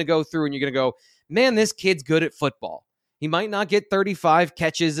just going to go through and you're going to go, man, this kid's good at football. He might not get 35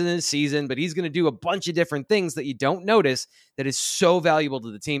 catches in a season, but he's going to do a bunch of different things that you don't notice that is so valuable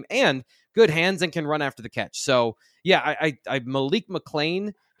to the team, and good hands and can run after the catch. So yeah, I Malik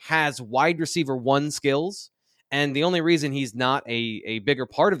McClain has wide receiver 1 skills, and the only reason he's not a bigger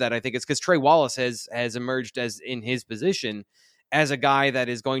part of that, I think, is because Trey Wallace has emerged as in his position as a guy that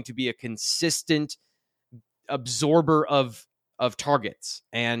is going to be a consistent absorber of targets.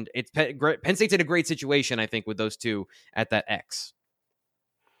 And it's Penn State's in a great situation, I think, with those two at that X.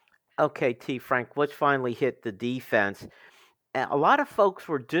 Okay, T. Frank, let's finally hit the defense. A lot of folks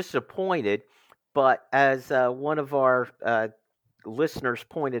were disappointed, but as one of our listeners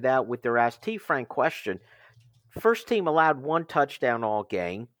pointed out with their Ask T. Frank question, first team allowed 1 touchdown all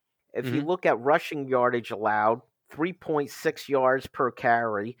game. If you look at rushing yardage allowed, 3.6 yards per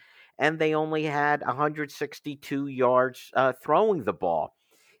carry, and they only had 162 yards throwing the ball.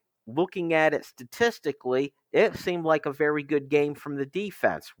 Looking at it statistically, it seemed like a very good game from the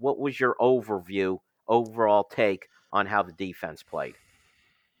defense. What was your overall take on how the defense played?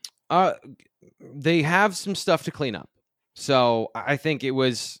 They have some stuff to clean up. So I think it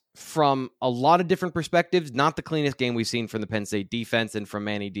was from a lot of different perspectives, not the cleanest game we've seen from the Penn State defense and from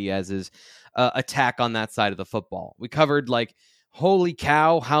Manny Diaz's attack on that side of the football. We covered holy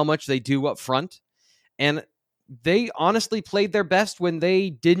cow, how much they do up front. And they honestly played their best when they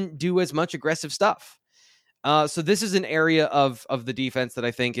didn't do as much aggressive stuff. So this is an area of the defense that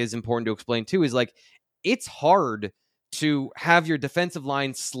I think is important to explain too, is it's hard to have your defensive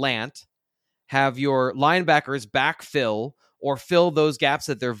line slant, have your linebackers backfill or fill those gaps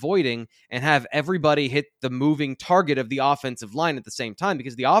that they're voiding, and have everybody hit the moving target of the offensive line at the same time,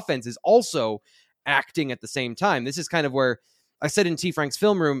 because the offense is also acting at the same time. This is kind of where I said in T. Frank's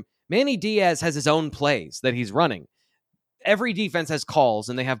film room, Manny Diaz has his own plays that he's running. Every defense has calls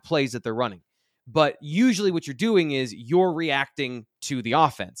and they have plays that they're running. But usually what you're doing is you're reacting to the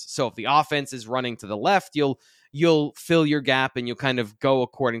offense. So if the offense is running to the left, you'll fill your gap and you'll kind of go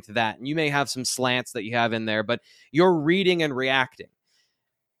according to that. And you may have some slants that you have in there, but you're reading and reacting.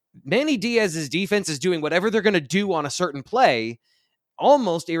 Manny Diaz's defense is doing whatever they're going to do on a certain play,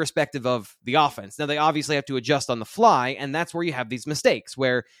 almost irrespective of the offense. Now, they obviously have to adjust on the fly, and that's where you have these mistakes,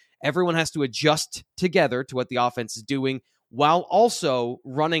 where everyone has to adjust together to what the offense is doing while also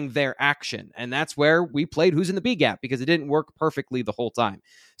running their action. And that's where we played who's in the B gap, because it didn't work perfectly the whole time.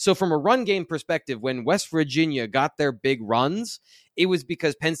 So from a run game perspective, when West Virginia got their big runs, it was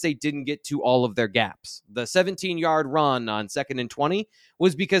because Penn State didn't get to all of their gaps. The 17-yard run on 2nd and 20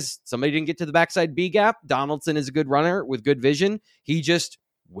 was because somebody didn't get to the backside B gap. Donaldson is a good runner with good vision. He just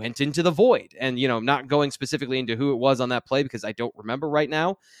went into the void. And, not going specifically into who it was on that play because I don't remember right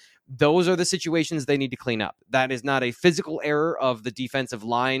now. Those are the situations they need to clean up. That is not a physical error of the defensive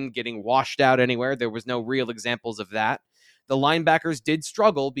line getting washed out anywhere. There was no real examples of that. The linebackers did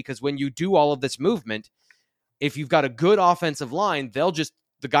struggle because when you do all of this movement, if you've got a good offensive line,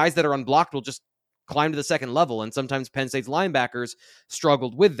 the guys that are unblocked will just climb to the second level. And sometimes Penn State's linebackers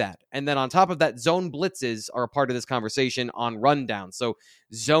struggled with that. And then on top of that, zone blitzes are a part of this conversation on rundown. So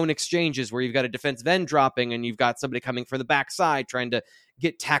zone exchanges where you've got a defensive end dropping and you've got somebody coming from the backside trying to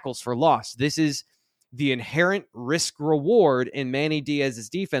get tackles for loss. This is the inherent risk reward in Manny Diaz's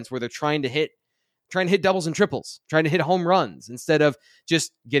defense where they're trying to hit doubles and triples, trying to hit home runs instead of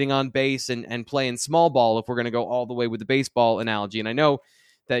just getting on base and playing small ball if we're going to go all the way with the baseball analogy. And I know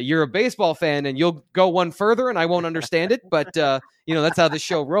that you're a baseball fan and you'll go one further and I won't understand it, but that's how this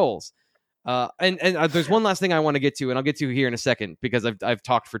show rolls. And there's one last thing I want to get to, and I'll get to here in a second because I've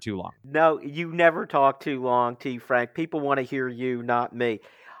talked for too long. No, you never talk too long, T. Frank. People want to hear you, not me.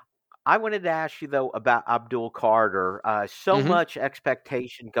 I wanted to ask you, though, about Abdul Carter. Much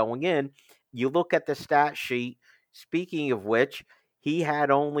expectation going in. You look at the stat sheet. Speaking of which, he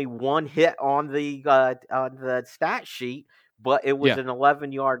had only one hit on the stat sheet, but it was an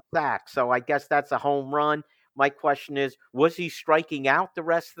 11-yard sack. So I guess that's a home run. My question is, was he striking out the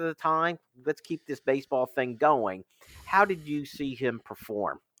rest of the time? Let's keep this baseball thing going. How did you see him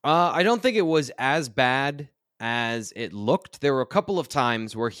perform? I don't think it was as bad as it looked. There were a couple of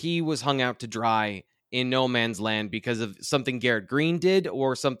times where he was hung out to dry in no man's land because of something Garrett Green did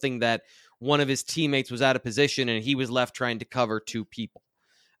or something that one of his teammates was out of position and he was left trying to cover two people.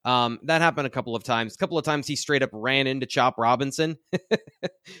 That happened a couple of times. A couple of times he straight up ran into Chop Robinson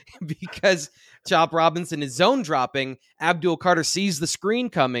because Chop Robinson is zone dropping. Abdul Carter sees the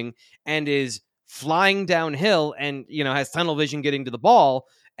screen coming and is flying downhill and, has tunnel vision getting to the ball.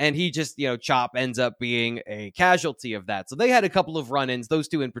 And he just, Chop ends up being a casualty of that. So they had a couple of run-ins, those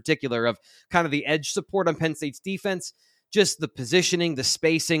two in particular, of kind of the edge support on Penn State's defense. Just the positioning, the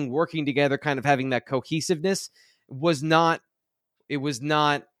spacing, working together, kind of having that cohesiveness was not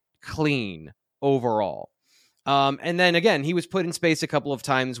clean overall. And then again, he was put in space a couple of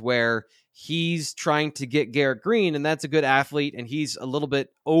times where he's trying to get Garrett Green, and that's a good athlete, and he's a little bit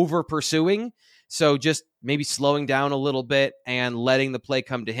over pursuing. So just maybe slowing down a little bit and letting the play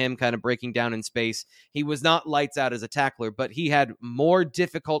come to him, kind of breaking down in space. He was not lights out as a tackler, but he had more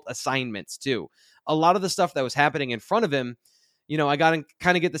difficult assignments too. A lot of the stuff that was happening in front of him, I got to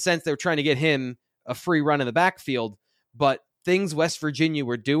kind of get the sense they were trying to get him a free run in the backfield, but things West Virginia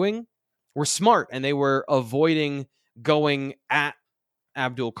were doing were smart, and they were avoiding going at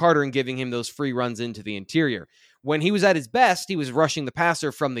Abdul Carter and giving him those free runs into the interior. When he was at his best, he was rushing the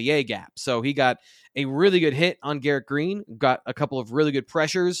passer from the A gap. So he got a really good hit on Garrett Green, got a couple of really good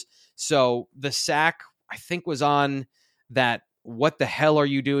pressures. So the sack, I think, was on that what the hell are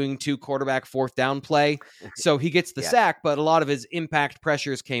you doing to quarterback fourth down play. So he gets the sack, but a lot of his impact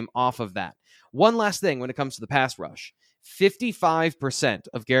pressures came off of that. One last thing when it comes to the pass rush, 55%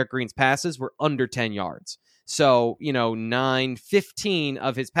 of Garrett Green's passes were under 10 yards. So, 15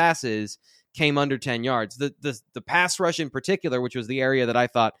 of his passes came under 10 yards. The pass rush in particular, which was the area that I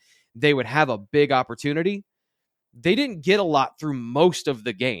thought they would have a big opportunity, they didn't get a lot through most of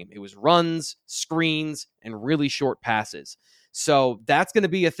the game. It was runs, screens, and really short passes. So that's going to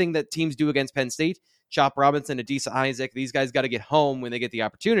be a thing that teams do against Penn State. Chop Robinson, Adisa Isaac, these guys got to get home when they get the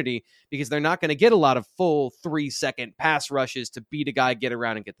opportunity because they're not going to get a lot of full 3-second pass rushes to beat a guy, get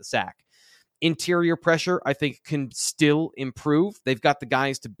around, and get the sack. Interior pressure, I think, can still improve. They've got the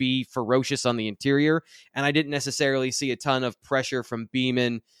guys to be ferocious on the interior, and I didn't necessarily see a ton of pressure from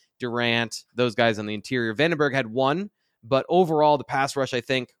Beeman, Durant, those guys on the interior. Vandenberg had one, but overall, the pass rush, I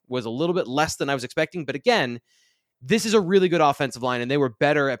think, was a little bit less than I was expecting. But again, this is a really good offensive line, and they were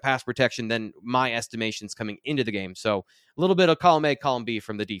better at pass protection than my estimations coming into the game. So a little bit of column A, column B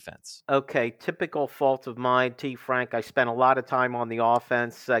from the defense. Okay, typical fault of mine, T. Frank. I spent a lot of time on the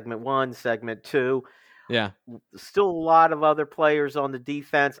offense, segment 1, segment 2. Yeah. Still a lot of other players on the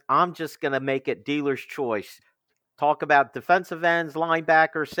defense. I'm just going to make it dealer's choice. Talk about defensive ends,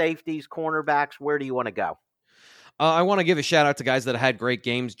 linebackers, safeties, cornerbacks. Where do you want to go? I want to give a shout out to guys that had great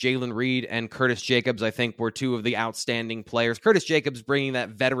games. Jalen Reed and Curtis Jacobs, I think, were two of the outstanding players. Curtis Jacobs bringing that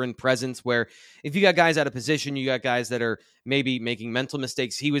veteran presence where if you got guys out of position, you got guys that are maybe making mental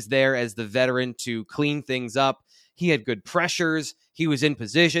mistakes. He was there as the veteran to clean things up. He had good pressures. He was in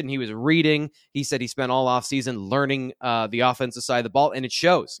position. He was reading. He said he spent all offseason learning the offensive side of the ball, and it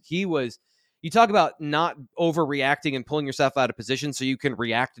shows. You talk about not overreacting and pulling yourself out of position so you can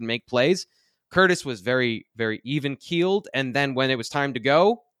react and make plays. Curtis was very, very even-keeled, and then when it was time to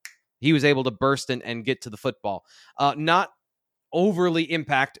go, he was able to burst and get to the football. Not overly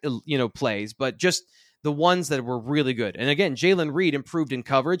impact, plays, but just the ones that were really good. And again, Jalen Reed improved in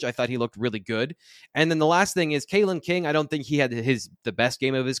coverage. I thought he looked really good. And then the last thing is Kalen King. I don't think he had the best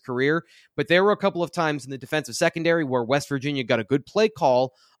game of his career, but there were a couple of times in the defensive secondary where West Virginia got a good play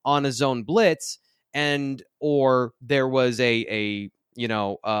call on a zone blitz, or there was a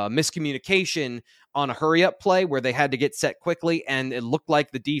miscommunication on a hurry up play where they had to get set quickly, and it looked like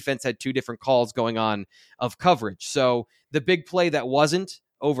the defense had two different calls going on of coverage. So the big play that wasn't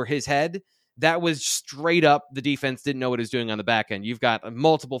over his head, that was straight up the defense didn't know what it was doing on the back end. You've got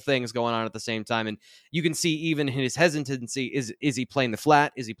multiple things going on at the same time, and you can see even his hesitancy. Is he playing the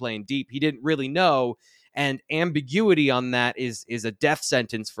flat? Is he playing deep? He didn't really know, and ambiguity on that is a death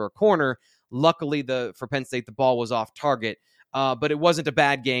sentence for a corner. Luckily, for Penn State, the ball was off target, but it wasn't a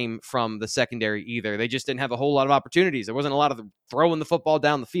bad game from the secondary either. They just didn't have a whole lot of opportunities. There wasn't a lot of throwing the football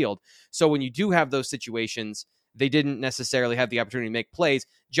down the field. So when you do have those situations, they didn't necessarily have the opportunity to make plays.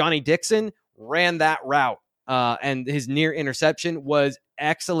 Johnny Dixon ran that route, and his near interception was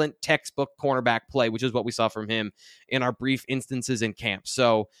excellent textbook cornerback play, which is what we saw from him in our brief instances in camp.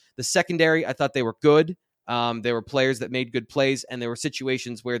 So the secondary, I thought they were good. There were players that made good plays, and there were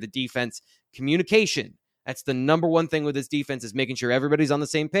situations where the defense communication, that's the number one thing with this defense, is making sure everybody's on the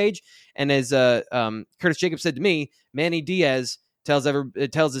same page. And as Curtis Jacobs said to me, Manny Diaz tells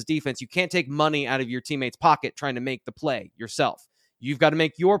his defense, you can't take money out of your teammate's pocket trying to make the play yourself. You've got to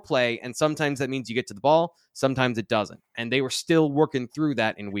make your play, and sometimes that means you get to the ball, sometimes it doesn't. And they were still working through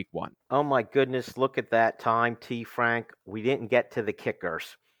that in week one. Oh, my goodness, look at that time, T. Frank. We didn't get to the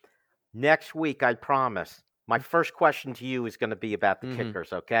kickers. Next week, I promise, my first question to you is going to be about the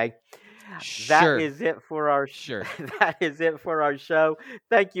kickers, okay? Sure. That is it for our That is it for our show.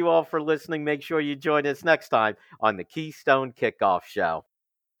 Thank you all for listening. Make sure you join us next time on the Keystone Kickoff Show.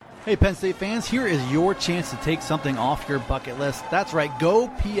 Hey, Penn State fans, here is your chance to take something off your bucket list. That's right, Go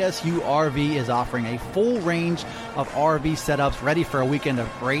PSU RV is offering a full range of RV setups ready for a weekend of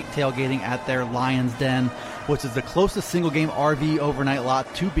great tailgating at their Lions Den, which is the closest single-game RV overnight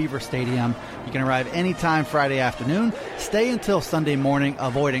lot to Beaver Stadium. You can arrive anytime Friday afternoon, stay until Sunday morning,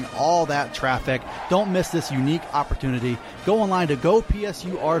 avoiding all that traffic. Don't miss this unique opportunity. Go online to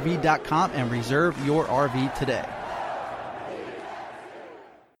gopsurv.com and reserve your RV today.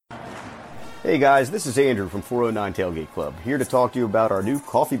 Hey guys, this is Andrew from 409 Tailgate Club, here to talk to you about our new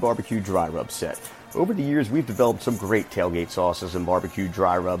Coffee Barbecue Dry Rub set. Over the years, we've developed some great tailgate sauces and barbecue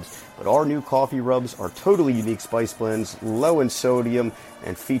dry rubs, but our new coffee rubs are totally unique spice blends, low in sodium,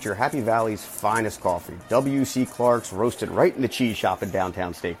 and feature Happy Valley's finest coffee, W.C. Clark's, roasted right in the cheese shop in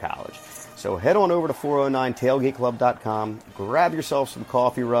downtown State College. So head on over to 409tailgateclub.com, grab yourself some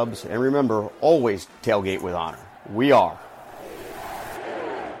coffee rubs, and remember, always tailgate with honor. We are.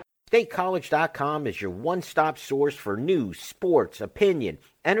 StateCollege.com is your one-stop source for news, sports, opinion,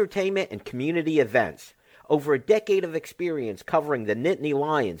 entertainment, and community events. Over a decade of experience covering the Nittany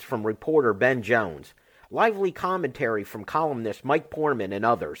Lions from reporter Ben Jones. Lively commentary from columnist Mike Poorman and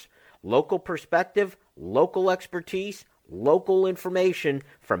others. Local perspective, local expertise, local information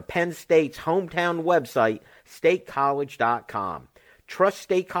from Penn State's hometown website, StateCollege.com. Trust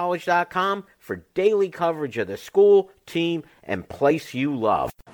StateCollege.com for daily coverage of the school, team, and place you love.